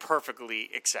think it's perfectly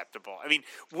acceptable. I mean,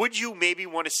 would you maybe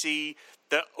want to see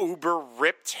the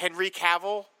uber-ripped Henry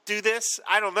Cavill do this?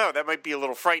 I don't know. That might be a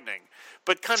little frightening.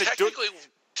 But kind of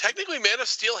Technically, Man of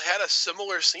Steel had a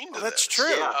similar scene to this. That's true.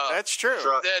 Yeah. That's true.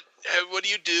 What do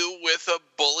you do with a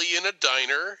bully in a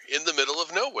diner in the middle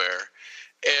of nowhere?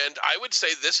 And I would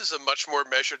say this is a much more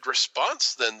measured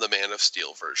response than the Man of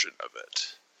Steel version of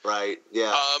it. Right.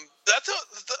 Yeah.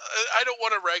 I don't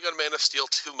want to rag on Man of Steel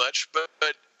too much, but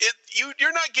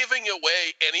you're not giving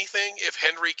away anything if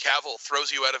Henry Cavill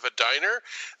throws you out of a diner.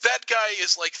 That guy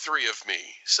is like three of me.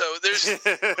 So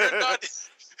we're not.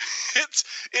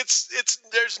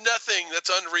 There's nothing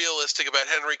that's unrealistic about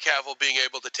Henry Cavill being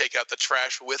able to take out the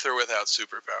trash with or without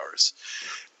superpowers.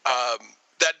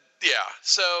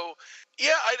 So.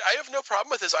 Yeah, I have no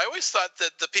problem with this. I always thought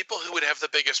that the people who would have the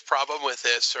biggest problem with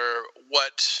this are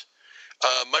what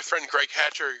my friend Greg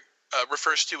Hatcher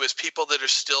refers to as people that are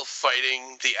still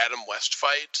fighting the Adam West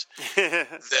fight.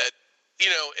 That,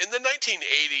 in the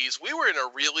 1980s, we were in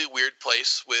a really weird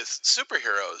place with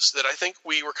superheroes that I think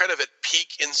we were kind of at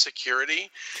peak insecurity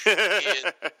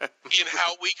in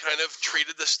how we kind of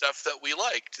treated the stuff that we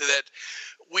liked, that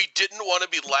we didn't want to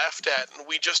be laughed at, and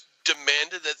we just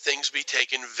demanded that things be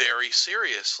taken very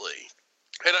seriously.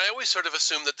 And I always sort of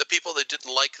assumed that the people that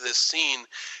didn't like this scene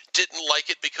didn't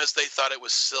like it because they thought it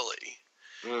was silly.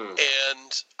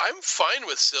 And I'm fine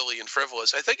with silly and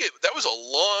frivolous. I think that was a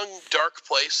long, dark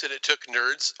place that it took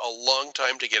nerds a long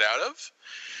time to get out of.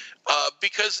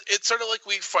 Because it's sort of like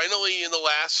we finally, in the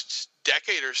last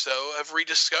decade or so, have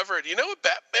rediscovered, you know what,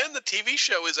 Batman, the TV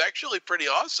show, is actually pretty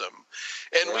awesome.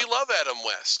 And we love Adam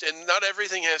West. And not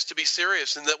everything has to be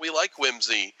serious, and that we like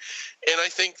whimsy. And I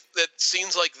think that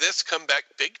scenes like this come back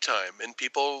big time, and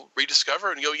people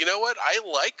rediscover and go, you know what, I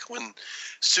like when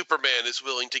Superman is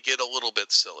willing to get a little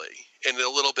bit silly and a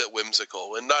little bit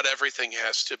whimsical. And not everything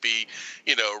has to be,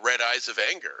 red eyes of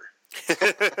anger.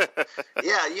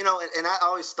 Yeah, and I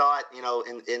always thought,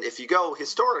 and if you go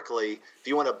historically, if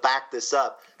you want to back this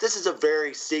up, this is a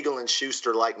very Siegel and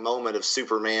Schuster-like moment of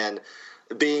Superman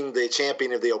being the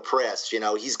champion of the oppressed.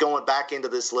 He's going back into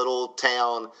this little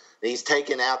town, and he's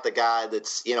taking out the guy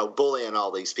that's, bullying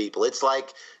all these people. It's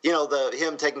like,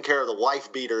 him taking care of the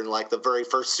wife beater in like the very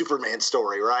first Superman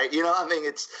story, right?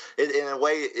 It's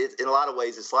in a lot of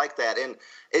ways it's like that. And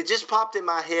it just popped in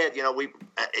my head,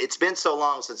 it's been so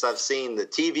long since I've seen the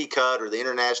TV cut or the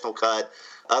international cut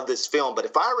of this film. But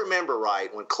if I remember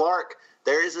right, when Clark,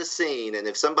 there is a scene, and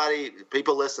if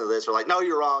people listen to this are like, no,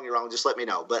 you're wrong, just let me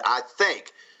know. But I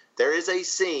think there is a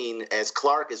scene as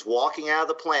Clark is walking out of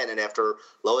the planet after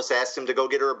Lois asked him to go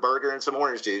get her a burger and some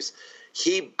orange juice.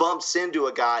 He bumps into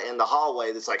a guy in the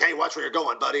hallway that's like, hey, watch where you're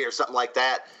going, buddy, or something like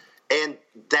that. And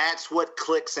that's what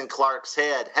clicks in Clark's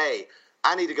head. Hey,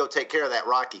 I need to go take care of that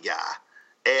Rocky guy.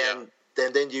 And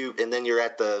then you're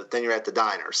at the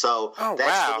diner. So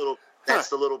that's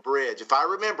the little bridge. If I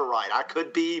remember right, I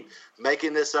could be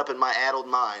making this up in my addled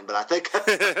mind, but I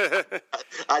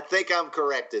think I'm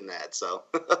correct in that. So,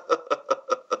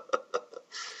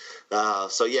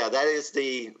 that is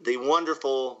the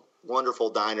wonderful,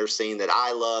 wonderful diner scene that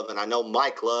I love, and I know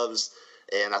Mike loves,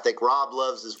 and I think Rob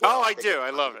loves as well. Oh, I do. I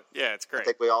love it. Yeah, it's great. I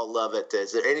think we all love it.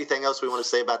 Is there anything else we want to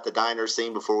say about the diner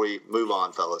scene before we move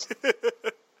on, fellas?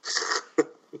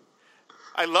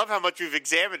 I love how much we've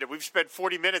examined it. We've spent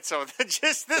 40 minutes on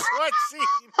just this one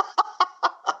scene.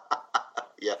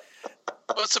 Yeah.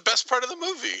 Well, it's the best part of the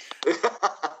movie.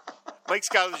 Mike's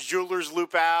got his jeweler's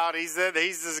loop out. He's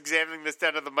just examining this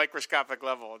down to the microscopic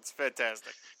level. It's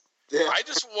fantastic. Yeah. I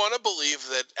just want to believe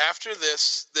that after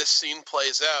this scene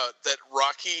plays out, that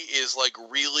Rocky is like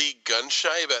really gun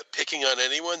shy about picking on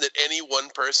anyone, that any one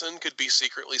person could be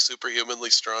secretly superhumanly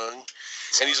strong,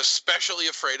 and he's especially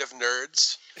afraid of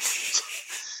nerds.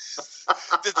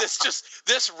 That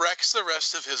this wrecks the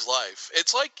rest of his life.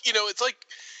 It's like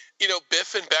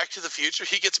Biff in Back to the Future.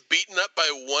 He gets beaten up by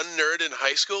one nerd in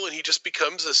high school, and he just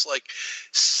becomes this like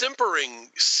simpering,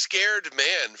 scared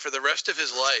man for the rest of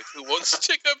his life who won't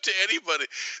stick up to anybody.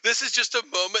 This is just a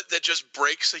moment that just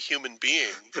breaks a human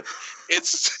being.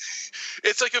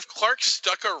 It's like if Clark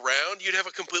stuck around, you'd have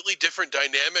a completely different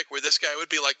dynamic where this guy would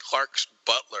be like Clark's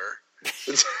butler.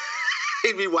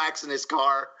 He'd be waxing his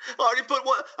car.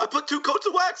 I put 2 coats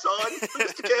of wax on,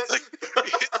 Mr. Kent.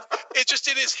 It's just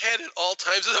in his head at all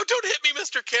times. Oh, don't hit me,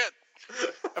 Mr. Kent.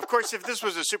 Of course, if this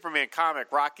was a Superman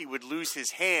comic, Rocky would lose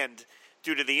his hand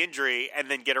due to the injury and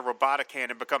then get a robotic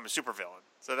hand and become a supervillain.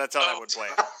 So that's how that would play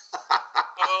out.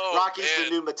 Rocky's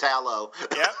the new Metallo.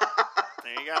 Yep.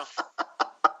 There you go.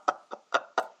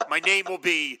 My name will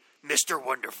be Mr.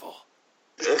 Wonderful.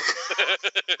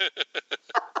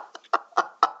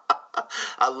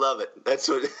 I love it. That's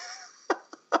what.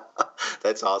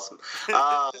 That's awesome.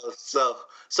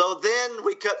 So then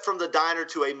we cut from the diner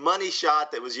to a money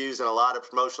shot that was used in a lot of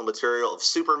promotional material of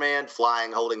Superman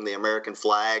flying, holding the American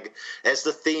flag. As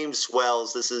the theme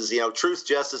swells, this is, truth,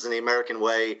 justice, and the American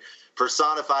way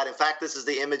personified. In fact, this is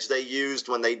the image they used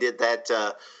when they did that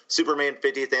Superman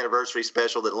 50th anniversary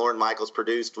special that Lorne Michaels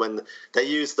produced, when they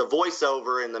used the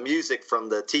voiceover and the music from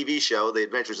the TV show, The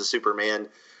Adventures of Superman,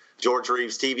 George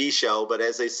Reeves' TV show. But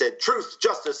as they said, truth,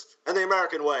 justice, and the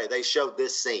American way, they showed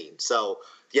this scene. So,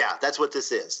 yeah, that's what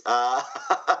this is.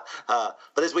 But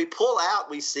as we pull out,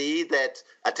 we see that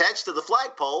attached to the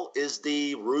flagpole is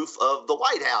the roof of the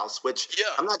White House, which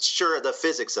I'm not sure of the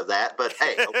physics of that, but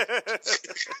hey. Okay.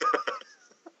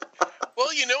 Well,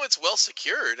 it's well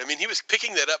secured. I mean, he was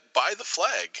picking that up by the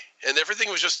flag, and everything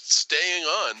was just staying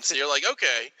on. So you're like,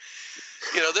 okay,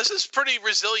 this is pretty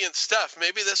resilient stuff.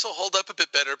 Maybe this will hold up a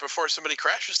bit better before somebody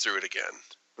crashes through it again.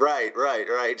 Right.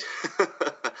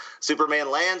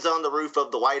 Superman lands on the roof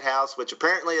of the White House, which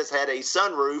apparently has had a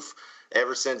sunroof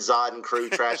ever since Zod and crew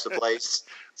trashed the place.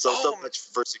 So much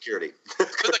for security.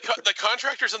 The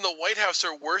contractors in the White House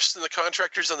are worse than the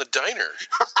contractors on the diner.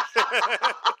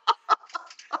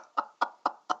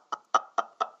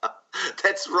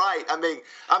 That's right. I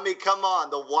mean, come on.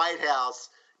 The White House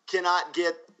cannot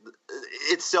get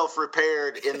it's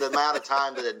self-repaired in the amount of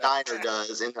time that a diner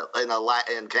does in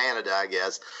Canada, I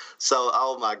guess. So,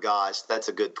 oh my gosh, that's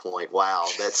a good point. Wow,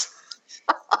 that's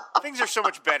Things are so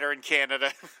much better in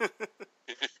Canada.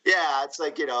 yeah. It's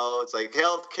like it's like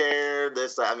healthcare.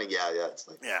 This, I mean, yeah. It's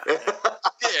like Yeah.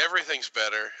 Yeah, everything's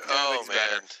better. Oh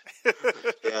man!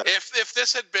 yeah. If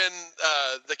this had been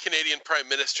the Canadian Prime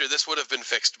Minister, this would have been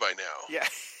fixed by now. Yeah.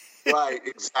 Right,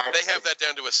 exactly. They have that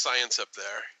down to a science up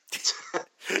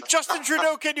there. Justin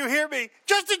Trudeau, can you hear me?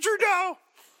 Justin Trudeau!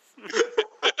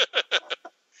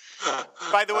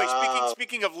 By the way,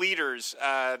 speaking of leaders,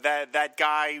 that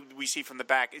guy we see from the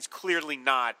back is clearly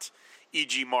not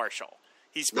E.G. Marshall.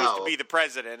 He's supposed to be the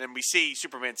president, and we see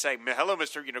Superman saying, "Hello,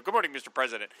 Mr. Good morning, Mr.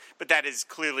 President." But that is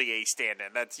clearly a stand-in.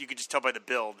 You can just tell by the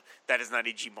build that is not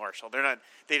E.G. Marshall.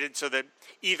 They did so that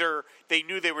either they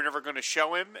knew they were never going to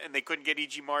show him, and they couldn't get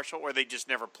E.G. Marshall, or they just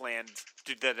never planned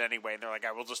to do that anyway. And they're like,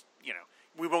 "I will just,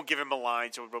 we won't give him a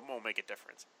line, so it won't make a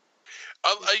difference."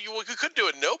 You could do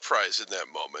a no prize in that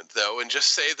moment, though, and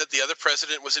just say that the other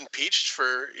president was impeached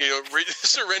for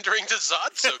surrendering to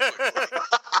Zod so quickly.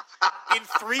 In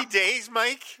 3 days,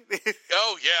 Mike?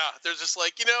 Oh yeah, they're just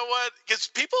like, you know what? Because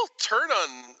people turn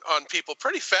on people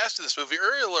pretty fast in this movie.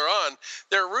 Earlier on,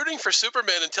 they're rooting for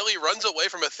Superman until he runs away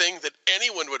from a thing that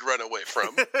anyone would run away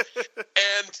from, and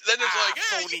then it's like,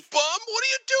 "Hey, you bum! What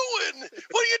are you doing?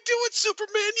 What are you doing,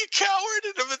 Superman? You coward!"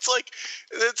 And it's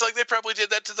like they probably did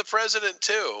that to the president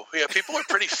too. Yeah, people are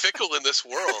pretty fickle in this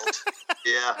world.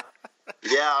 Yeah,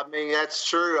 I mean that's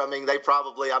true. I mean they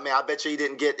probably. I mean I bet you he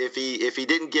didn't get if he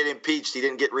didn't get impeached, he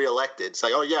didn't get reelected. It's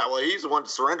like, oh yeah, well he's the one that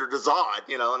surrendered to Zod,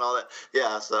 and all that.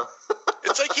 Yeah, so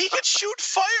it's like he could shoot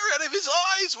fire out of his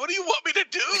eyes. What do you want me to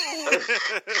do?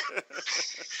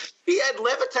 He had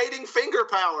levitating finger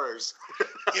powers.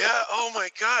 Yeah. Oh my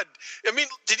God. I mean,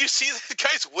 did you see the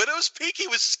guy's widow's peak? He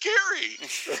was scary.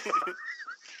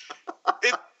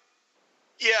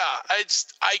 Yeah,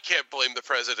 I can't blame the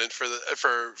president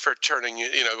for turning, go,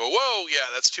 whoa, yeah,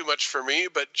 that's too much for me.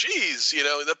 But geez,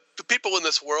 the people in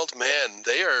this world, man,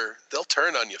 they'll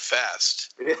turn on you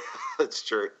fast. Yeah, that's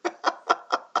true. But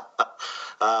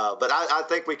I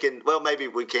think we can. Well, maybe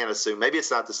we can't assume. Maybe it's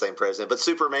not the same president, but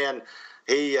Superman.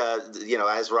 He,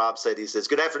 as Rob said, he says,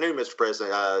 "Good afternoon, Mr.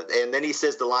 President," and then he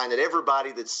says the line that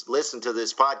everybody that's listened to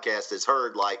this podcast has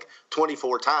heard like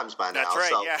 24 times by now. That's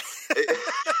right, so, yeah.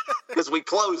 Because we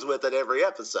close with it every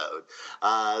episode.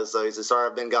 So he says, "Sorry,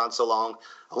 I've been gone so long.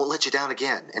 I won't let you down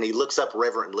again." And he looks up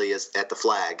reverently at the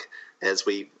flag as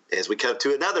we come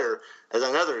to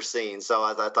another scene. So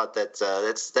I thought that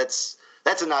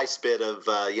that's a nice bit of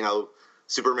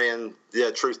Superman,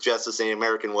 Truth, Justice, and the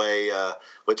American Way,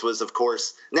 which was, of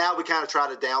course, now we kind of try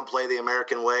to downplay the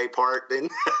American Way part.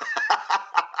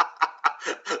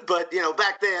 But,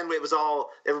 back then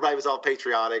everybody was all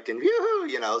patriotic and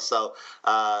yoo-hoo,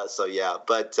 so yeah.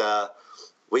 But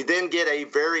we then get a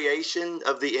variation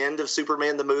of the end of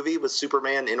Superman the movie with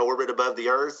Superman in orbit above the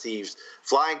Earth. He's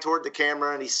flying toward the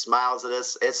camera and he smiles at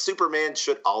us, as Superman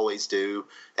should always do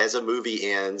as a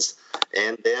movie ends.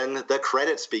 And then the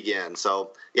credits begin.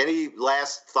 So any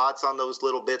last thoughts on those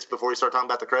little bits before we start talking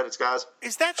about the credits, guys?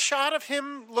 Is that shot of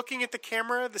him looking at the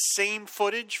camera the same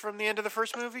footage from the end of the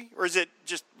first movie? Or is it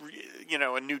just,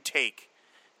 a new take?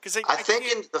 Because I think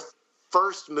in the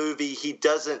first movie, he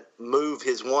doesn't move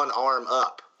his one arm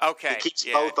up. Okay. He keeps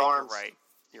both arms.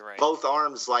 You're right. Both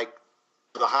arms like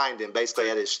behind him, basically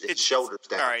at his shoulders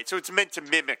down. All right. So it's meant to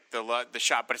mimic the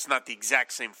shot, but it's not the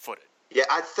exact same footage. Yeah,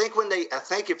 I think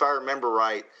if I remember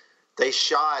right, they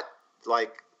shot they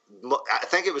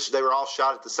were all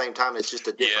shot at the same time. It's just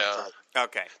a different type.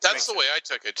 Okay. That's the way I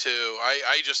took it too.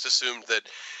 I just assumed that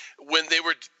when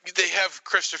they have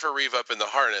Christopher Reeve up in the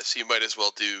harness, he might as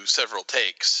well do several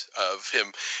takes of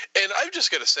him. And I'm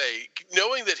just going to say,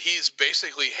 knowing that he's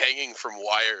basically hanging from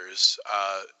wires,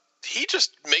 he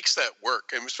just makes that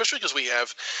work. And especially because we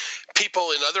have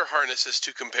people in other harnesses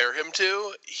to compare him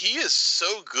to, he is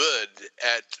so good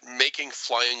at making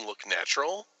flying look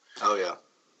natural. Oh, yeah.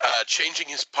 Changing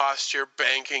his posture,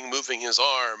 banking, moving his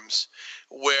arms,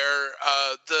 where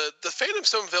the Phantom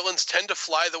Stone villains tend to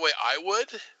fly the way I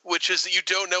would, which is that you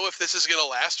don't know if this is going to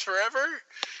last forever.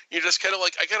 You're just kind of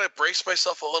like, I got to brace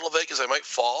myself a little bit because I might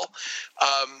fall.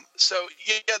 So,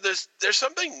 yeah, there's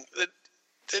something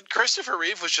that Christopher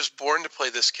Reeve was just born to play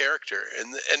this character,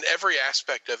 and every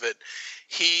aspect of it,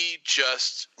 he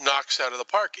just knocks out of the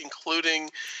park, including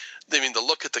the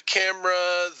look at the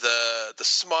camera, the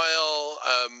smile.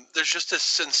 There's just this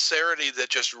sincerity that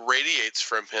just radiates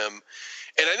from him.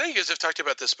 And I know you guys have talked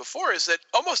about this before, is that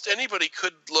almost anybody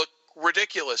could look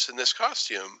ridiculous in this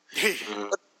costume.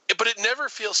 but it never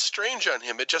feels strange on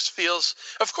him. It just feels,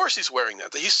 of course he's wearing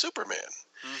that. He's Superman.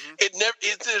 Mm-hmm.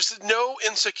 There's no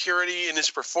insecurity in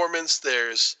his performance.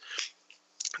 There's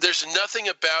nothing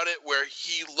about it where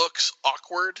he looks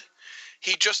awkward.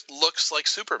 He just looks like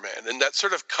Superman, and that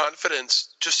sort of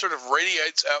confidence just sort of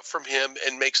radiates out from him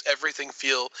and makes everything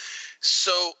feel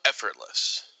so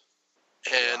effortless.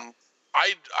 And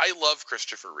I love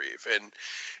Christopher Reeve, and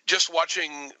just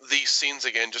watching these scenes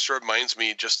again just reminds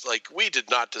me, just like, we did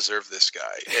not deserve this guy.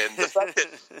 And the fact that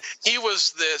he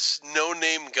was this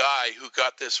no-name guy who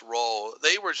got this role,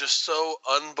 they were just so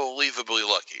unbelievably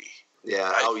lucky.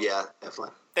 Yeah. Yeah,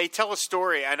 definitely. They tell a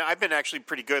story, and I've been actually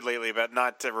pretty good lately about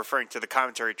not referring to the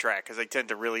commentary track, because I tend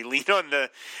to really lean on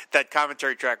that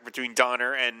commentary track between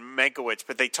Donner and Mankiewicz.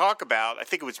 But they talk about, I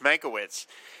think it was Mankiewicz,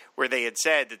 where they had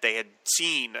said that they had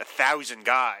seen 1,000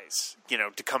 guys,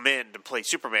 to come in to play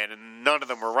Superman, and none of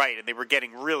them were right, and they were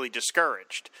getting really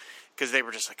discouraged because they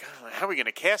were just like, oh, how are we going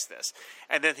to cast this?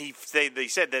 And then they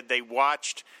said that they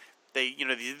watched. They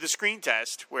did the screen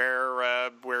test where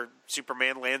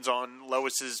Superman lands on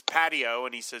Lois's patio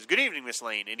and he says, "Good evening, Miss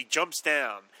Lane," and he jumps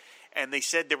down. And they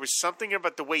said there was something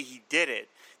about the way he did it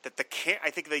that I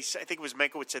think it was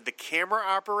Mankiewicz said the camera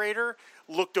operator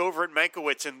looked over at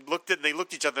Mankiewicz and they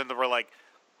looked at each other and they were like,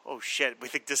 "Oh shit, we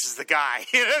think this is the guy."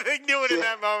 They knew it in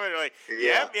that moment. They're like,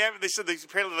 yeah. They said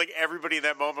apparently like everybody in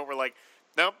that moment were like,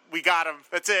 "Nope, we got him.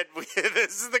 That's it.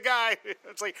 This is the guy."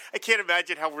 It's like, I can't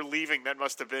imagine how relieving that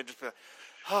must have been. Just like,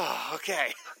 oh,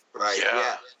 okay. Right.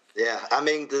 Yeah. I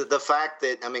mean, the fact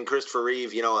that Christopher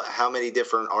Reeve, how many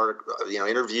different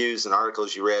interviews and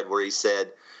articles you read where he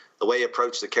said the way he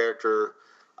approached the character.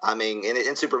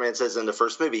 And Superman says in the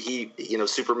first movie,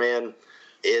 Superman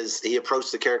he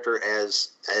approached the character as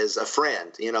a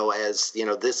friend.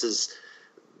 This is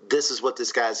what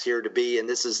this guy's here to be, and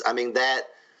this is,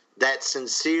 that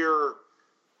sincere,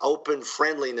 open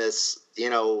friendliness,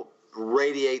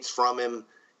 radiates from him.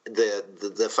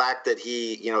 The fact that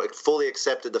he, fully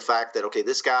accepted the fact that, okay,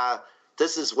 this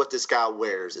is what this guy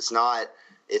wears. It's not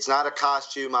a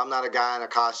costume. I'm not a guy in a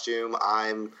costume.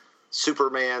 I'm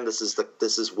Superman. This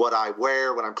is what I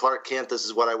wear. When I'm Clark Kent, this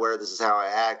is what I wear. This is how I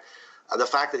act. The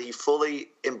fact that he fully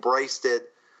embraced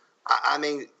it,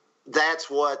 that's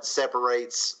what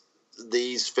separates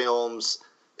these films.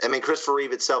 Christopher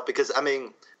Reeve itself, because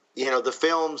the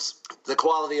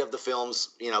quality of the films,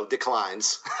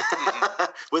 declines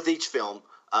with each film,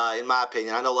 in my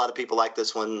opinion. I know a lot of people like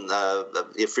this one.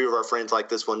 A few of our friends like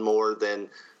this one more than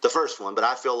the first one, but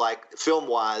I feel like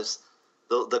film-wise,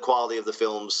 the quality of the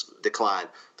films decline.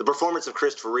 The performance of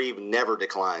Christopher Reeve never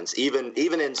declines, even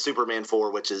in Superman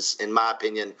 4, which is, in my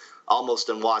opinion, almost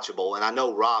unwatchable. And I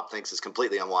know Rob thinks it's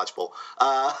completely unwatchable.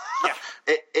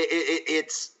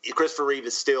 It's Christopher Reeve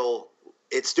is still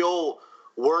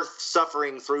worth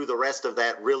suffering through the rest of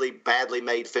that really badly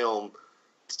made film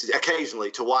occasionally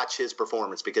to watch his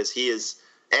performance, because he is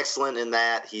excellent in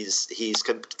that. He's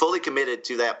fully committed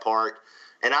to that part.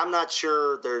 And I'm not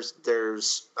sure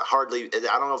there's hardly,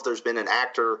 I don't know if there's been an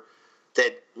actor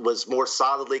that was more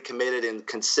solidly committed and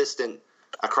consistent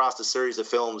across the series of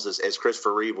films as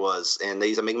Christopher Reeve was. And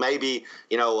maybe,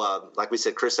 like we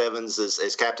said, Chris Evans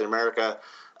as Captain America,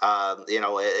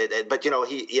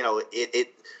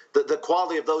 the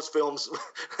quality of those films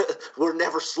were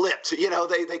never slipped.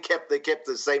 They kept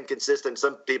the same consistent.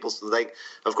 Some people,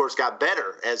 of course, got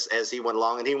better as he went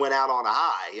along, and he went out on a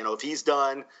high. If he's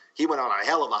done, he went on a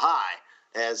hell of a high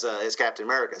as Captain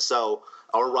America. So,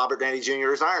 or Robert Downey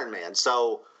Jr. as Iron Man.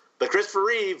 So, but Christopher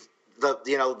Reeve,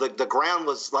 the ground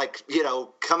was like,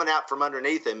 coming out from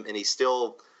underneath him, and he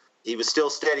was still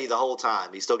steady the whole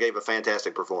time. He still gave a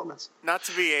fantastic performance. Not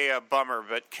to be a bummer,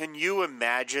 but can you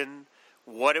imagine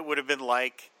what it would have been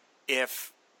like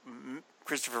if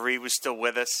Christopher Reeve was still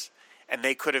with us and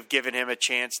they could have given him a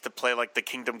chance to play like the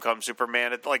Kingdom Come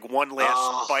Superman at like one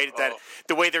last bite at that,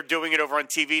 the way they're doing it over on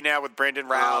TV now with Brandon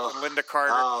Routh and Linda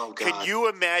Carter. Can you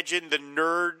imagine the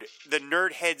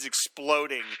nerd heads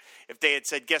exploding if they had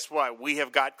said, guess what, we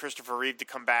have got Christopher Reeve to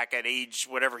come back at age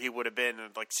whatever he would have been,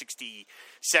 like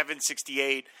 67,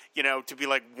 68, to be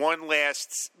like one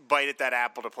last bite at that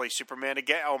apple to play Superman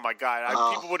again? Oh, my God.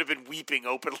 People would have been weeping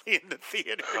openly in the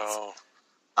theaters.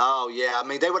 Oh, yeah.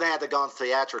 They would have had to gone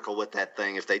theatrical with that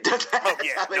thing if they did that. Oh,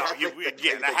 yeah.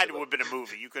 That had to have been a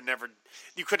movie. You could not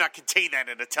contain that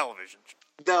in a television.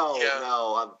 No.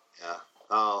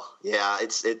 Oh, yeah.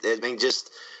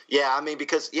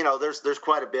 Because, there's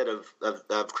quite a bit of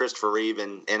Christopher Reeve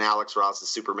and Alex Ross as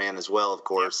Superman as well, of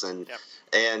course. It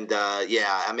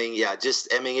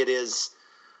is.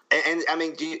 And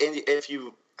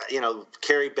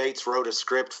Carrie Bates wrote a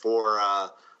script for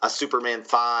Superman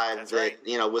 5 That's that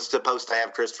right. was supposed to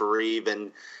have Christopher Reeve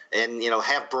and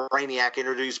have Brainiac,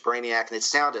 introduce Brainiac, and it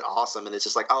sounded awesome. And it's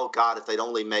just like, oh God, if they'd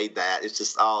only made that. It's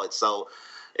just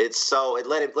it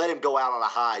let him go out on a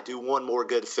high, do one more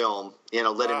good film,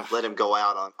 let him go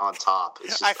out on top.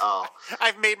 It's just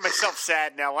I've made myself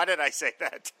sad now. Why did I say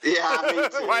that? yeah, me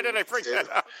too. Why did I bring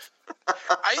that up?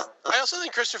 I also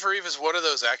think Christopher Reeve is one of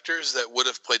those actors that would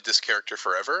have played this character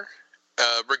forever,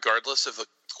 regardless of the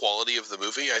quality of the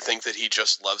movie. I think that he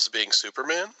just loves being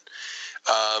Superman.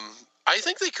 I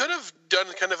think they could have done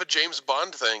kind of a James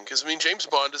Bond thing, because James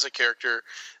Bond is a character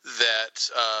that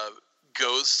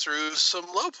goes through some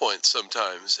low points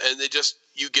sometimes, and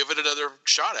you give it another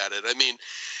shot at it.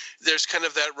 There's kind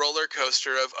of that roller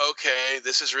coaster of, okay,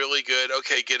 this is really good.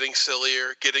 Okay, getting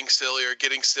sillier.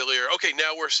 Okay,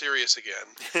 now we're serious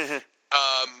again.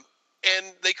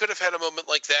 And they could have had a moment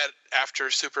like that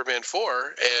after Superman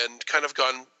 4 and kind of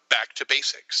gone back to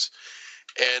basics.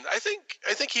 And I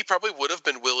think he probably would have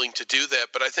been willing to do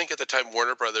that, but I think at the time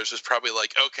Warner Brothers was probably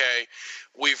like, okay,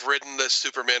 we've ridden the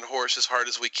Superman horse as hard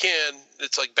as we can.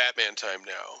 It's like Batman time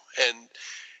now. And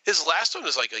his last one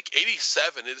is like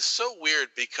 87. It is so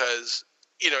weird because,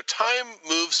 time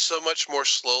moves so much more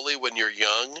slowly when you're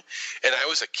young. And I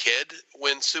was a kid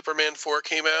when Superman 4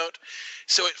 came out.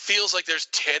 So it feels like there's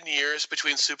 10 years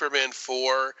between Superman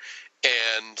 4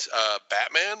 and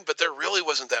Batman, but there really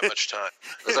wasn't that much time.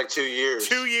 It was like 2 years.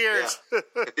 2 years.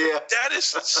 Yeah. That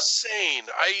is insane.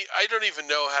 I don't even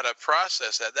know how to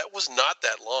process that. That was not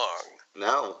that long.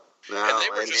 No. And they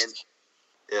were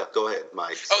yeah, go ahead,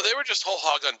 Mike. Oh, they were just whole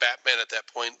hog on Batman at that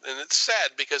point, and it's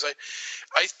sad because I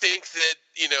think that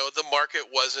the market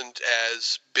wasn't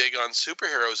as big on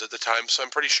superheroes at the time, so I'm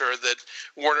pretty sure that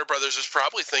Warner Brothers was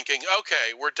probably thinking,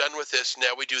 okay, we're done with this,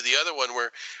 now we do the other one.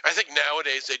 Where I think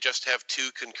nowadays they just have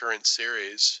 2 concurrent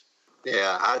series.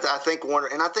 Yeah, I think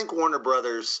Warner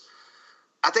Brothers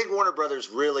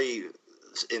really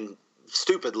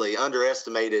stupidly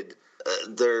underestimated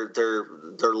their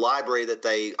library that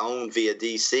they own via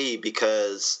DC,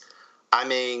 because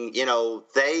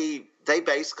they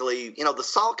basically, the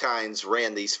Salkinds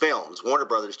ran these films. Warner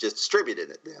Brothers just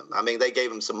distributed them. They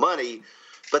gave them some money,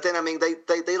 but then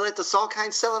they let the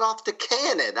Salkinds sell it off to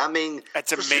Canon.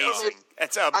 That's amazing.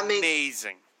 That's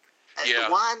amazing.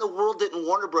 Yeah. Why in the world didn't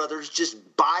Warner Brothers just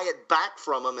buy it back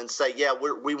from them and say, yeah,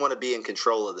 we want to be in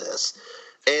control of this?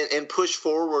 And push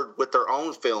forward with their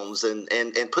own films and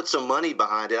put some money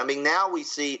behind it. Now we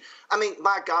see,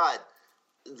 my God,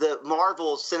 the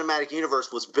Marvel Cinematic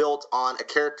Universe was built on a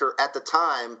character at the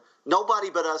time.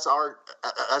 Nobody but us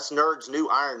nerds knew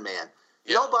Iron Man.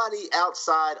 Yeah. Nobody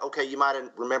outside, okay, you might have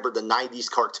remembered the 90s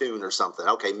cartoon or something.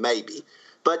 Okay, maybe.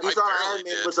 But you thought Iron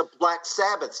Man was a Black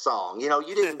Sabbath song.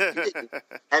 You didn't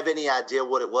have any idea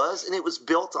what it was. And it was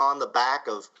built on the back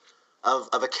of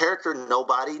a character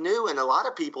nobody knew. And a lot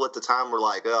of people at the time were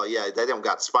like, oh, yeah, they don't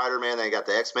got Spider-Man, they got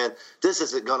the X-Men. This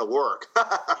isn't going to work.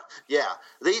 Yeah,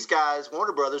 these guys,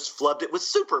 Warner Brothers, flubbed it with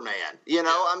Superman.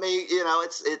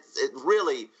 It's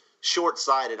really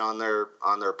short-sighted on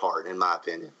their part, in my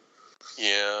opinion.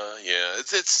 Yeah.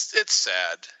 It's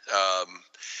sad.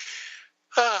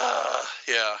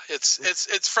 Yeah,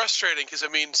 it's frustrating because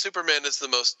Superman is the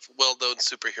most well-known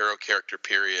superhero character,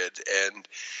 period. And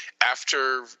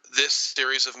after this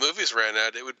series of movies ran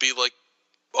out, it would be like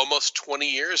almost 20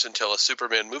 years until a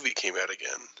Superman movie came out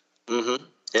again. Mm-hmm.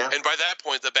 Yeah. And by that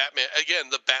point, the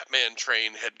Batman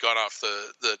train had gone off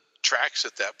the tracks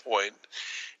at that point.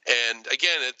 And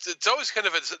again, it's always kind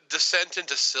of a descent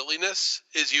into silliness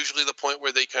is usually the point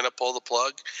where they kind of pull the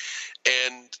plug.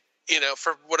 And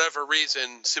for whatever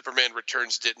reason, Superman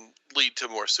Returns didn't lead to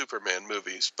more Superman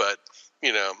movies. But,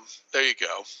 there you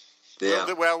go.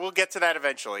 Yeah. Well, we'll get to that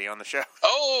eventually on the show.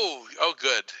 Oh,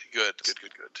 good.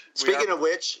 Speaking of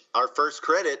which, our first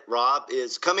credit, Rob,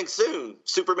 is coming soon.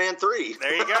 Superman 3.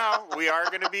 There you go. We are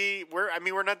going to be.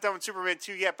 We're not done with Superman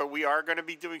 2 yet, but we are going to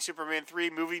be doing Superman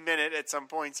 3 movie minute at some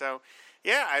point. So,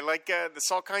 yeah, I like the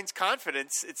Salkinds'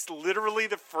 confidence. It's literally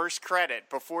the first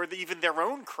credit before even their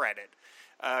own credit.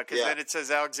 Because then it says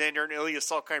Alexander and Ilya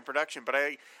Salkind production. But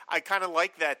I kind of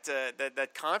like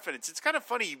that confidence. It's kind of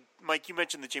funny, Mike, you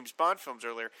mentioned the James Bond films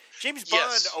earlier. James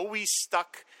Bond always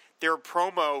stuck their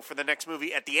promo for the next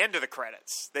movie at the end of the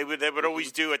credits. They would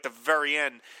always do at the very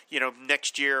end,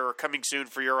 next year or coming soon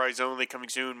for Your Eyes Only, coming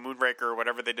soon, Moonraker or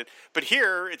whatever they did. But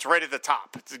here, it's right at the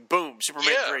top. It's like, boom,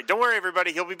 Superman 3. Don't worry,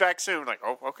 everybody, he'll be back soon. Like,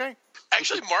 oh, okay.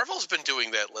 Actually, Marvel's been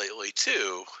doing that lately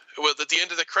too. Well, at the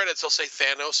end of the credits, they'll say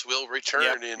Thanos will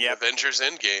return in Avengers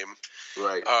Endgame,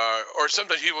 right? Or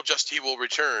sometimes he will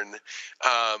return.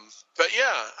 But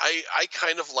yeah, I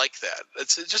kind of like that.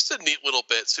 It's just a neat little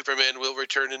bit. Superman will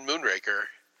return in Moonraker.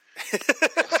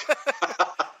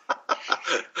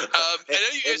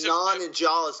 And Non and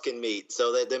Jaws can meet,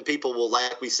 so that then people will,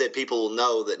 like we said, people will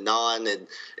know that Non and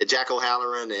Jack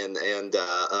O'Halloran and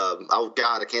oh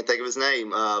God, I can't think of his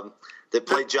name. That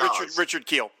played Jaws. Richard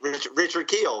Kiel. Richard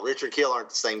Kiel aren't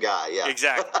the same guy. Yeah,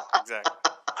 exactly.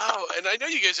 Oh, and I know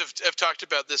you guys have talked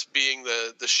about this being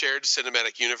the shared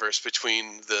cinematic universe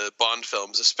between the Bond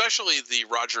films, especially the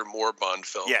Roger Moore Bond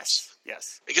films.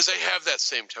 Yes. Because they have that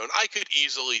same tone. I could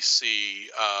easily see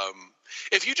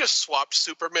if you just swapped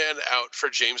Superman out for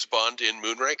James Bond in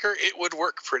Moonraker, it would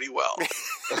work pretty well.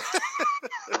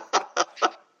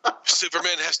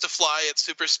 Superman has to fly at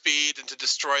super speed and to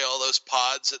destroy all those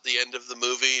pods at the end of the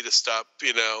movie to stop,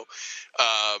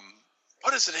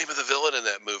 what is the name of the villain in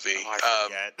that movie? Oh,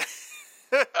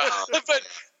 I forget.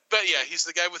 But yeah, he's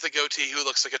the guy with the goatee who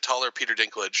looks like a taller Peter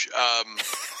Dinklage.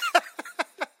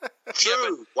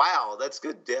 True. Wow, that's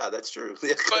good. Yeah, that's true.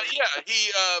 But yeah,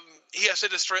 he has to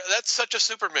destroy. That's such a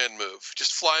Superman move,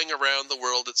 just flying around the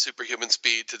world at superhuman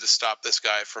speed to stop this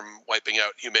guy from wiping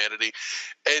out humanity.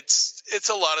 It's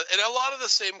a lot of the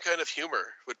same kind of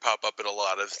humor would pop up in a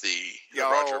lot of the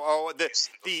Roger.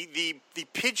 The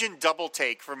pigeon double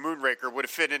take from Moonraker would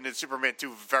have fit into Superman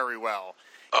 2 very well.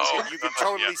 Oh, you can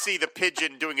totally see the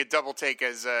pigeon doing a double take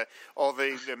as all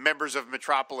the members of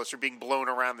Metropolis are being blown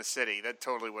around the city. That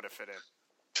totally would have fit in.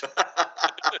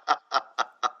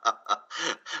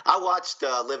 I watched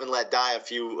Live and Let Die a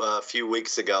few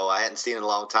weeks ago. I hadn't seen it in a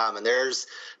long time, and there's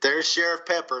Sheriff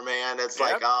Pepper, man. It's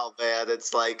like, oh man,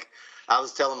 it's like I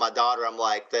was telling my daughter, I'm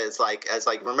like,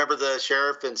 remember the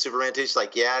sheriff in Superman 2? She's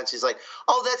like, yeah, and she's like,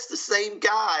 oh, that's the same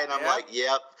guy, and I'm like,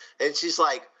 yep, and she's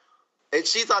like. And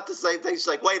she thought the same thing. She's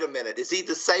like, wait a minute, is he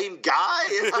the same guy?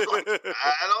 And I'm like,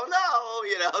 I don't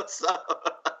know, so.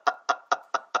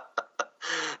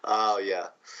 Oh, yeah.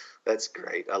 That's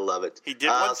great. I love it. He did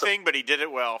one thing, but he did it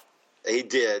well. He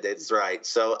did. That's right.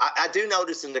 So I do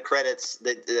notice in the credits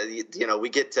that, we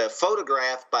get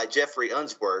photographed by Jeffrey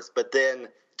Unsworth, but then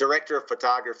director of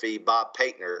photography, Bob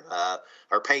Painter.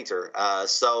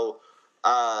 So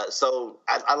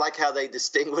I like how they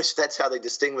distinguish. That's how they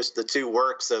distinguish the two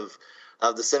works of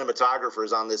the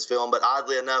cinematographers on this film. But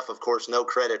oddly enough, of course, no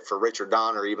credit for Richard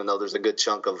Donner, even though there's a good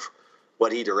chunk of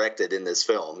what he directed in this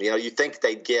film. You think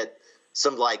they'd get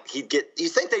some you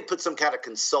think they'd put some kind of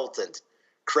consultant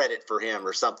credit for him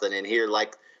or something in here,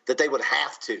 like that they would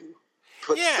have to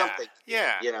put something.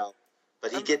 Yeah.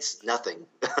 But he gets nothing.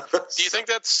 Do you think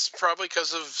that's probably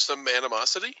because of some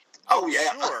animosity? Oh,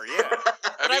 yeah. Sure, yeah.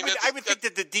 I would think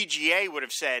that the DGA would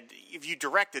have said, if you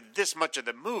directed this much of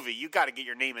the movie, you got to get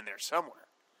your name in there somewhere.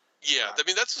 Yeah, I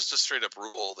mean, that's just a straight-up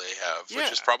rule they have,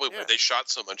 which is probably why they shot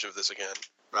so much of this again.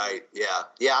 Right, yeah.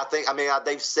 Yeah,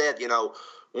 they've said,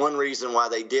 one reason why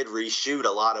they did reshoot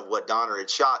a lot of what Donner had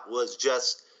shot was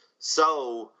just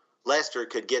so Lester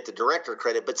could get the director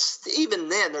credit. But even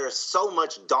then, there's so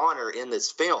much Donner in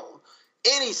this film.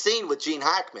 Any scene with Gene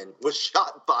Hackman was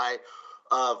shot by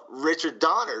Richard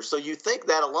Donner, so you think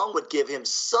that alone would give him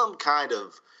some kind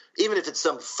of, even if it's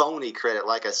some phony credit,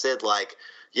 like I said,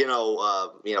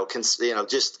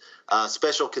 just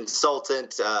special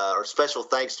consultant or special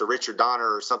thanks to Richard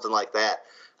Donner or something like that.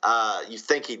 You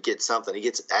think he'd get something. He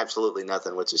gets absolutely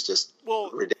nothing, which is just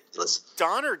ridiculous.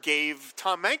 Donner gave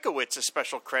Tom Mankiewicz a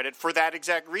special credit for that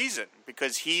exact reason,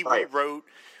 because he rewrote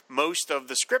most of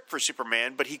the script for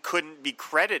Superman, but he couldn't be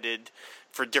credited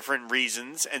for different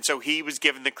reasons, and so he was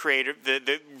given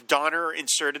the Donner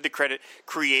inserted the credit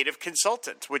creative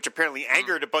consultant, which apparently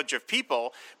angered a bunch of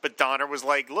people, but Donner was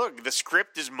like, look, the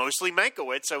script is mostly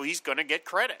Mankiewicz, so he's going to get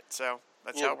credit. So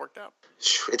that's how it worked out.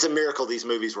 It's a miracle these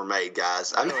movies were made,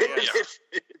 guys. I mean,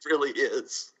 it really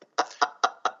is.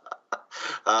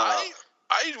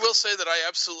 I will say that I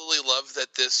absolutely love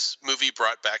that this movie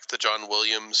brought back the John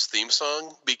Williams theme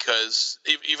song, because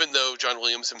even though John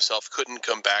Williams himself couldn't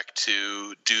come back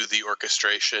to do the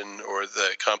orchestration or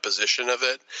the composition of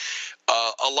it,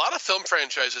 a lot of film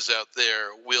franchises out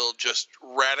there will just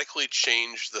radically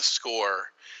change the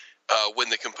score when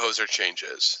the composer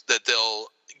changes, that they'll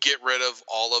get rid of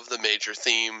all of the major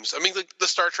themes. I mean, the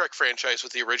Star Trek franchise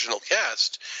with the original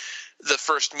cast, the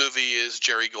first movie is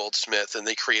Jerry Goldsmith, and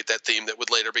they create that theme that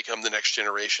would later become the Next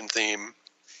Generation theme.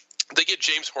 They get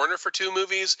James Horner for 2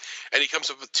 movies, and he comes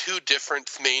up with 2 different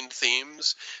main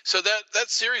themes. So that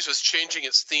series was changing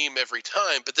its theme every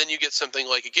time, but then you get something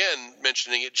like, again,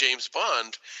 mentioning it, James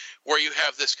Bond, where you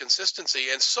have this consistency.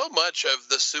 And so much of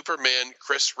the Superman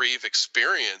Chris Reeve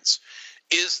experience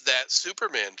is that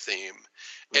Superman theme.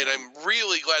 And I'm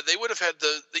really glad they would have had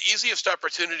the easiest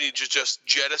opportunity to just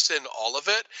jettison all of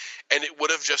it, and it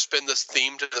would have just been this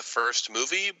theme to the first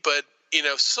movie. But,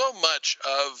 so much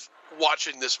of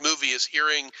watching this movie is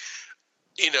hearing,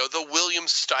 the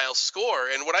Williams style score.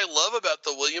 And what I love about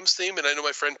the Williams theme, and I know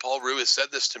my friend Paul Rue has said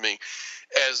this to me,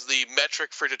 as the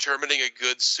metric for determining a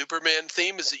good Superman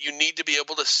theme is that you need to be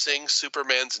able to sing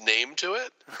Superman's name to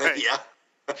it. Right. Yeah.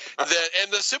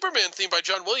 And the Superman theme by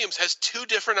John Williams has 2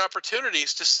 different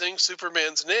opportunities to sing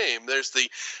Superman's name. There's the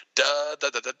da da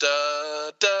da da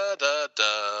da da da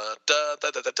da da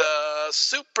da da da da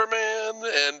Superman,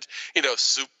 and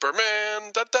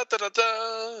Superman da da da da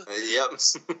da. Yep.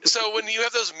 So when you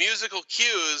have those musical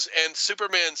cues and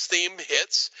Superman's theme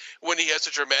hits when he has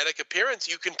a dramatic appearance,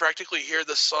 you can practically hear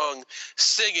the song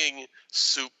singing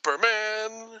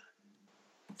Superman.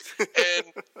 And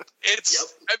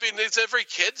it's, it's every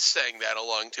kid sang that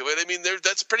along to it. I mean,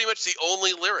 that's pretty much the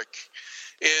only lyric,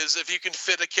 is if you can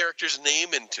fit a character's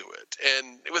name into it.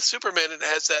 And with Superman, it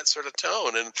has that sort of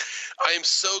tone. And I am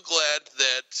so glad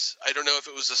that, I don't know if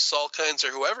it was the Salkinds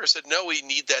or whoever said, no, we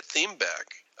need that theme back.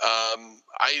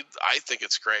 I think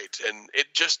it's great. And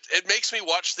it makes me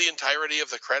watch the entirety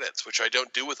of the credits, which I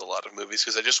don't do with a lot of movies,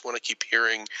 because I just want to keep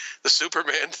hearing the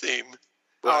Superman theme.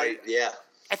 Right, yeah.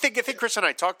 I think Chris and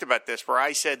I talked about this, where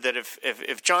I said that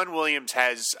if John Williams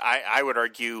has, I would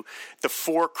argue, the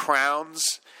 4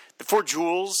 crowns, the 4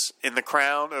 jewels in the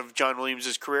crown of John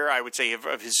Williams' career, I would say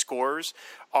of his scores,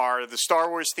 are the Star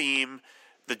Wars theme,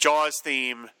 the Jaws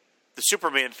theme, the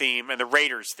Superman theme, and the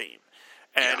Raiders theme.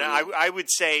 And I would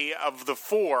say of the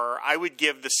 4, I would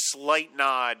give the slight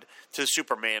nod to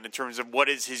Superman in terms of what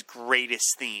is his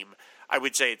greatest theme. I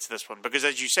would say it's this one, because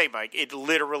as you say, Mike, it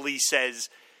literally says,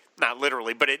 not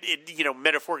literally, but it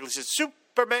metaphorically says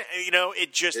Superman.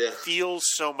 It just feels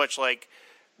so much like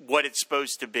what it's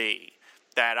supposed to be,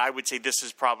 that I would say this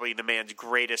is probably the man's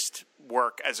greatest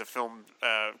work as a film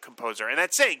composer. And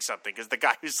that's saying something, because the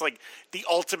guy who's like the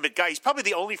ultimate guy, he's probably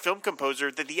the only film composer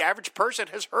that the average person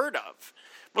has heard of.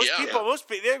 Most people,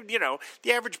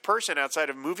 the average person outside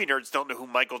of movie nerds don't know who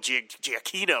Michael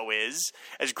Giacchino is,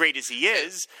 as great as he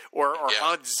is, or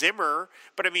Hans Zimmer.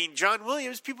 But I mean, John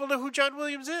Williams, people know who John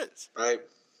Williams is. Right.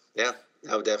 Yeah.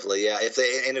 No, definitely. Yeah.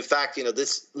 And in fact,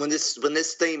 when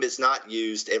this theme is not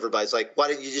used, everybody's like, why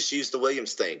didn't you just use the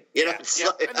Williams theme? Like,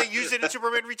 and they used it in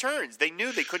Superman Returns. They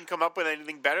knew they couldn't come up with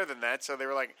anything better than that, so they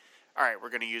were like, all right, we're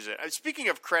going to use it. Speaking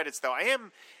of credits, though, I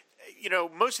am...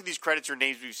 most of these credits are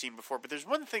names we've seen before, but there's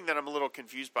one thing that I'm a little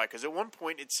confused by, because at one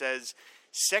point it says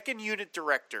second unit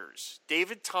directors,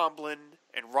 David Tomblin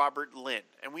and Robert Lynn.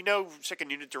 And we know second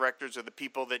unit directors are the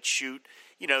people that shoot,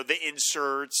 the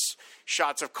inserts,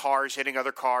 shots of cars hitting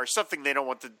other cars, something they don't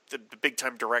want the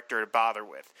big-time director to bother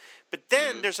with. But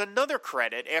then there's another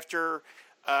credit after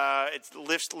it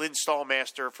lists Lynn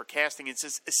Stallmaster for casting. It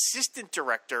says assistant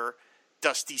director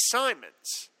Dusty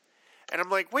Simons. And I'm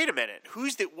like, wait a minute,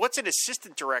 what's an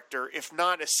assistant director if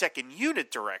not a second unit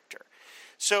director?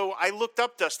 So I looked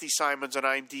up Dusty Simons on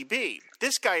IMDb.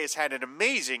 This guy has had an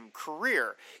amazing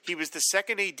career. He was the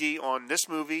second AD on this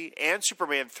movie and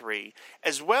Superman 3,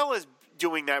 as well as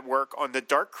doing that work on The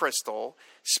Dark Crystal,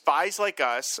 Spies Like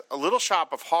Us, A Little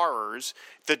Shop of Horrors,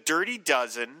 The Dirty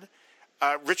Dozen,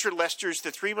 Richard Lester's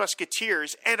The Three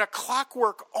Musketeers, and A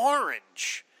Clockwork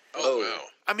Orange. Oh, wow.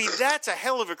 I mean, that's a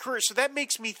hell of a career. So that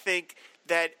makes me think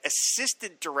that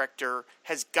assistant director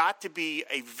has got to be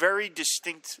a very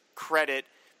distinct credit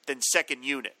than second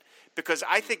unit. Because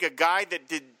I think a guy that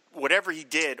did whatever he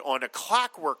did on A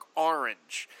Clockwork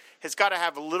Orange has got to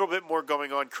have a little bit more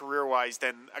going on career-wise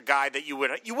than a guy that you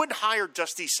wouldn't hire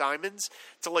Dusty Simons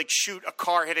to like shoot a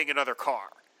car hitting another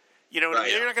car. You know what I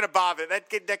mean? You're not going to bother.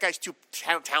 That guy's too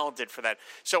talented for that.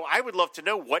 So I would love to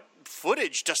know what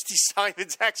footage Dusty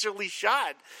Simons actually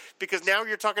shot, because now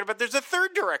you're talking about there's a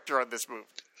third director on this movie.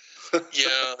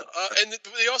 Yeah, and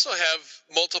they also have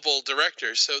multiple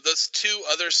directors. So those 2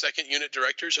 other second unit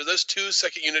directors, are those 2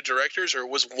 second unit directors, or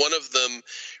was one of them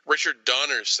Richard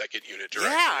Donner's second unit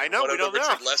director? Yeah, I know. We don't know.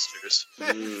 Richard Lester's.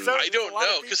 So I don't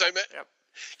know, because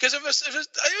Because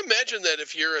I imagine that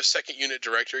if you're a second unit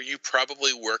director, you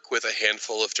probably work with a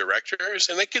handful of directors,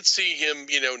 and I could see him,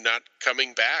 not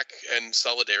coming back in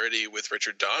solidarity with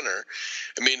Richard Donner.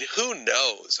 I mean, who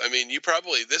knows? I mean,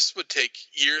 this would take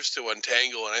years to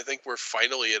untangle, and I think we're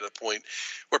finally at a point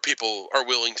where people are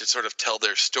willing to sort of tell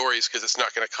their stories because it's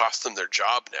not going to cost them their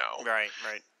job now. Right.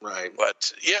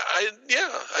 But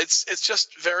it's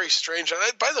just very strange.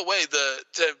 And by the way,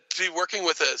 to be working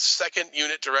with a second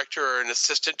unit director or an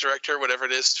assistant director, whatever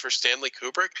it is, for Stanley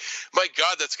Kubrick, my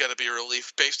God, that's got to be a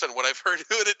relief based on what I've heard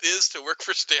what it is to work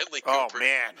for Stanley Kubrick. Oh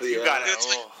man, you got it.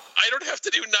 I don't have to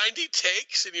do 90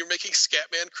 takes, and you're making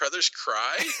Scatman Crothers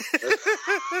cry.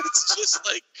 It's just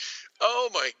like, oh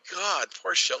my God,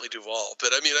 poor Shelley Duvall.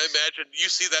 But I mean, I imagine you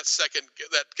see that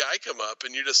guy come up,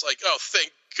 and you're just like, oh,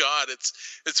 thank God, it's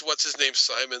what's his name,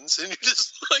 Simons, and you're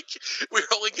just like, we're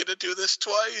only going to do this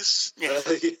twice. Yeah.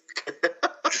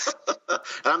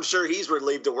 And I'm sure he's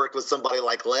relieved to work with somebody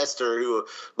like Lester, who,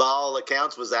 by all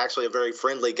accounts, was actually a very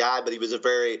friendly guy, but he was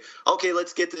okay,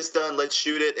 let's get this done, let's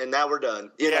shoot it, and now we're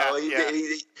done.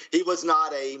 He was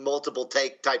not a multiple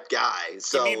take type guy.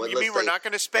 So you mean we're not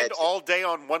going to spend all day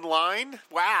on one line?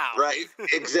 Wow. Right.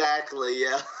 Exactly.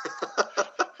 Yeah.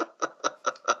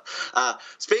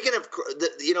 Speaking of,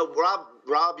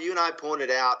 Rob, you and I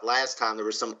pointed out last time there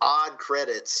were some odd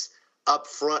credits up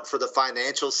front for the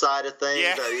financial side of things.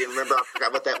 Yeah. You remember, I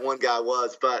forgot what that one guy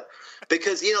was, but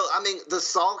because, the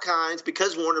Salkinds,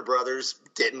 because Warner Brothers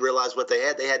didn't realize what they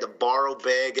had to borrow,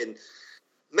 beg, and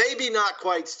maybe not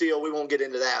quite steal. We won't get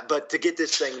into that, but to get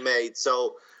this thing made.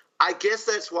 So I guess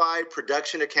that's why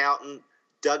production accountant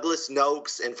Douglas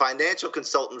Noakes and financial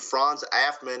consultant Franz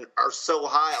Affman are so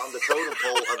high on the totem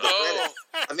pole of the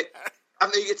credits. I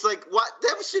mean, it's like, what?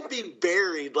 That should be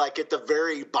buried, like, at the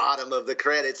very bottom of the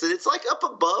credits. And it's, like, up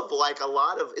above, like,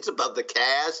 it's above the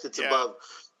cast. It's above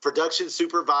production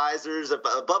supervisors,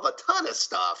 above a ton of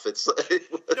stuff.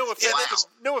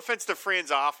 No offense to Franz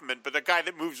Affman, but the guy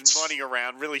that moves money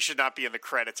around really should not be in the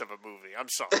credits of a movie. I'm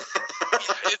sorry.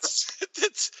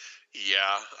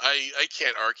 I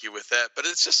can't argue with that, but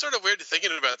it's just sort of weird thinking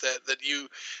about the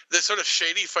sort of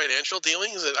shady financial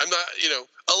dealings that I'm not,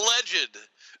 alleged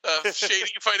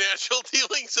shady financial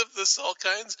dealings of the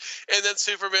Salkinds, and then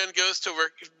Superman goes to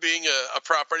work being a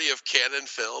property of Canon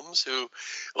Films, who,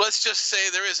 let's just say,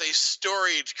 there is a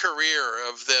storied career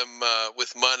of them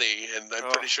with money, and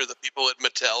I'm pretty sure the people at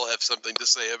Mattel have something to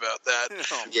say about that.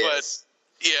 Yes. But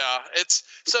yeah,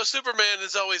 so Superman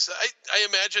is always. I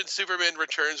imagine Superman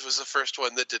Returns was the first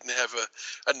one that didn't have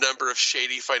a number of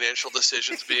shady financial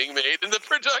decisions being made in the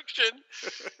production.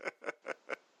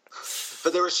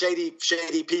 But there were shady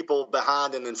people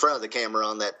behind and in front of the camera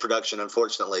on that production,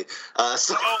 unfortunately. Oh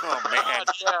man,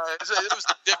 yeah, it was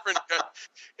different.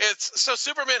 So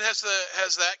Superman has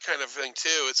that kind of thing too.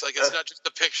 It's like it's not just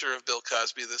a picture of Bill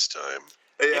Cosby this time.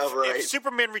 Yeah, right. If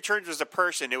Superman Returns was a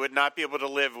person, it would not be able to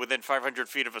live within 500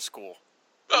 feet of a school.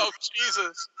 Oh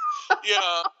Jesus!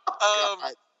 Yeah.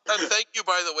 And thank you,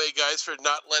 by the way, guys, for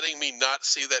not letting me not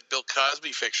see that Bill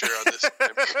Cosby picture on this.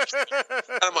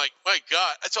 And I'm like, my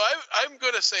God. So I'm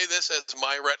going to say this as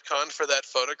my retcon for that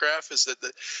photograph is that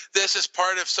this is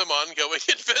part of some ongoing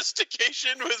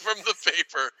investigation from the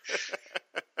paper.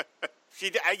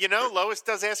 Lois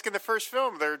does ask in the first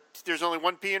film. There's only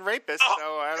one peeing rapist,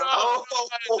 so I don't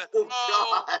know.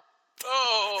 God.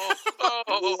 Oh.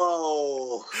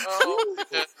 Whoa.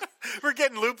 We're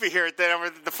getting loopy here at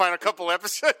the final couple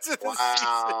episodes of this season.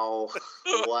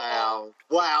 Wow,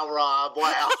 Rob,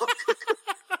 wow.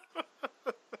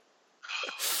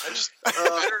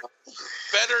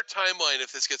 Better timeline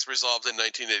if this gets resolved in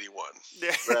 1981.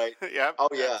 Yeah. Right. Yeah. Oh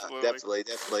yeah, definitely.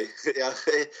 Yeah.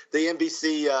 The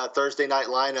NBC Thursday night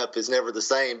lineup is never the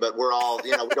same, but we're all,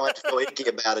 we don't have to feel icky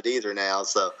about it either now.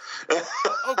 So.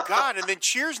 Oh God! And then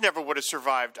Cheers never would have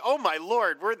survived. Oh my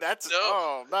Lord!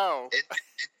 Oh no!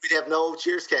 We'd have no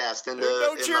Cheers cast in the.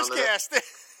 No Cheers cast.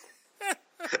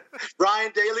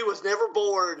 Ryan Daly was never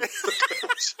born.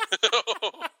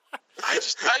 I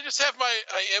just have my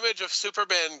image of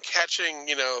Superman catching,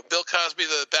 Bill Cosby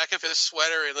the back of his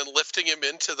sweater and then lifting him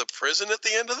into the prison at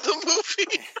the end of the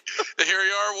movie. Here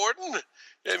you are, Warden,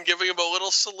 and giving him a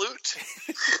little salute.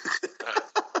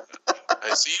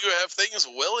 I see you have things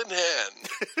well in hand.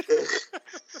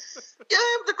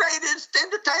 I'm the greatest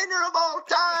entertainer of all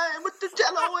time with the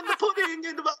jello and the pudding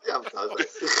and the.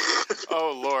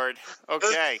 Oh Lord!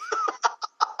 Okay.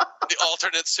 The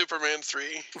alternate Superman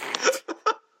 3.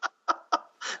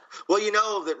 Well, you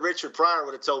know that Richard Pryor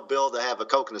would have told Bill to have a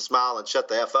Coke and a smile and shut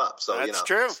the F up. So That's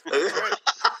true.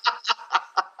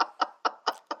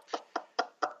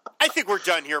 I think we're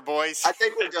done here, boys. I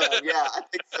think we're done. Yeah, I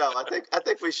think so. I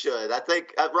think we should. I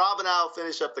think Rob and I will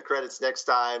finish up the credits next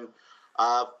time.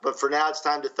 But for now, it's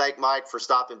time to thank Mike for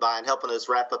stopping by and helping us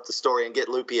wrap up the story and get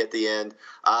loopy at the end.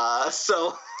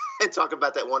 And talk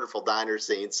about that wonderful diner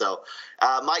scene. So,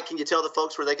 Mike, can you tell the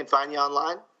folks where they can find you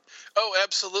online? Oh,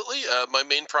 absolutely. My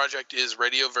main project is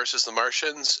Radio versus the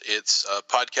Martians. It's a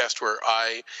podcast where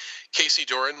I, Casey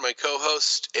Doran, my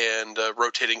co-host, and a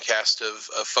rotating cast of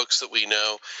folks that we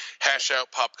know, hash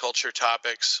out pop culture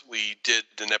topics. We did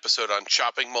an episode on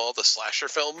Chopping Mall, the slasher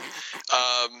film.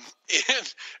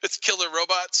 And it's Killer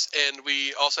Robots. And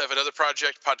we also have another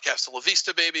project, Podcast La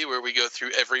Vista Baby, where we go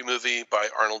through every movie by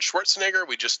Arnold Schwarzenegger.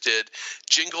 We just did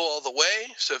Jingle All the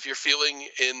Way. So if you're feeling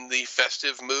in the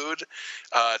festive mood,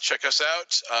 check us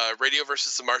out.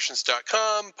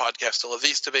 RadioVersusTheMartians.com,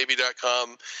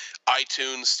 PodcastLaVistaBaby.com,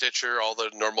 iTunes, Stitcher, all the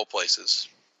normal places.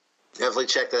 Definitely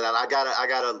check that out. I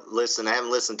gotta listen. I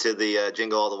haven't listened to the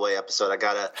Jingle All the Way episode. I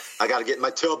gotta get my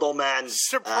Turbo Man.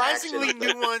 Surprisingly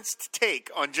nuanced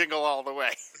take on Jingle All the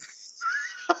Way.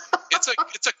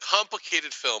 It's a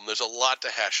complicated film. There's a lot to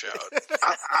hash out.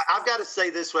 I've got to say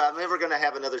this way. I'm never going to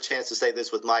have another chance to say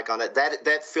this with Mike on it.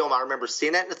 That film, I remember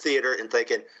seeing that in the theater and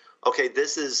thinking, okay,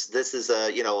 this is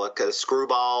a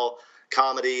screwball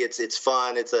comedy. It's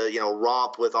fun. It's a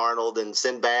romp with Arnold and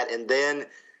Sinbad, and then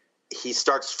he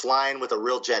starts flying with a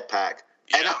real jetpack,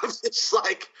 and I was just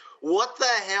like, what the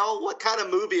hell? What kind of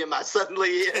movie am I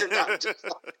suddenly in? I'm just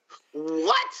like,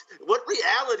 what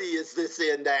reality is this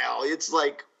in now? It's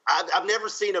like I've never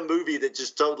seen a movie that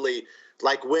just totally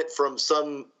like went from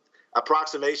some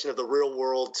approximation of the real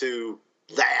world to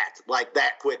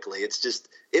that quickly.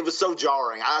 It was so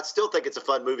jarring. I still think it's a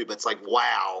fun movie, but it's like,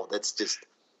 wow, that's just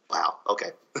wow.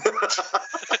 Okay.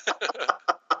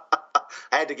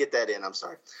 I had to get that in. I'm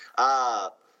sorry.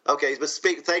 Okay, but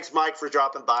thanks, Mike, for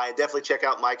dropping by. Definitely check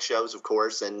out Mike's shows, of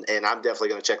course, and I'm definitely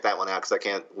going to check that one out because I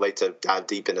can't wait to dive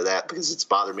deep into that because it's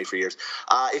bothered me for years.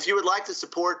 If you would like to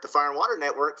support the Fire and Water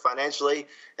Network financially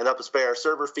and help us pay our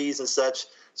server fees and such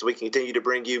so we can continue to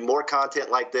bring you more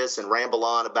content like this and ramble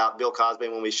on about Bill Cosby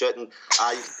when we shouldn't, you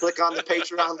can click on the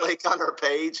Patreon link on our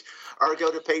page or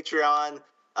go to patreon.com/FW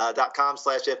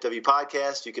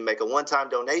podcast. You can make a one-time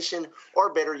donation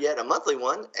or better yet, a monthly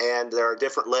one. And there are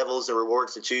different levels and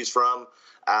rewards to choose from.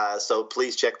 So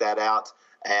please check that out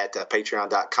at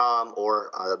patreon.com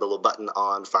or the little button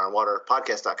on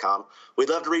fireandwaterpodcast.com. We'd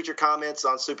love to read your comments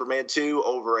on Superman 2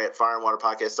 over at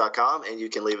fireandwaterpodcast.com. And you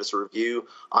can leave us a review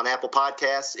on Apple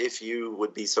Podcasts if you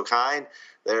would be so kind.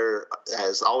 There,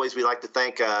 as always, we'd like to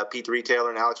thank Pete the Retailer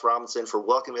and Alex Robinson for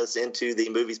welcoming us into the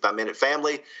Movies by Minute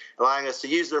family, allowing us to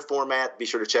use their format. Be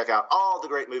sure to check out all the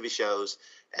great movie shows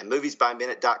at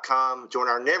moviesbyminute.com. Join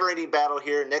our never-ending battle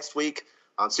here next week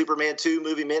on Superman 2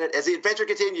 Movie Minute as the adventure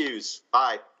continues.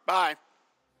 Bye. Bye.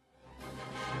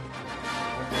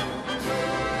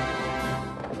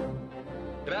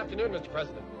 Good afternoon, Mr.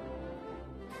 President.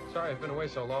 Sorry I've been away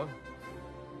so long.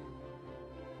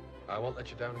 I won't let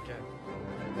you down again.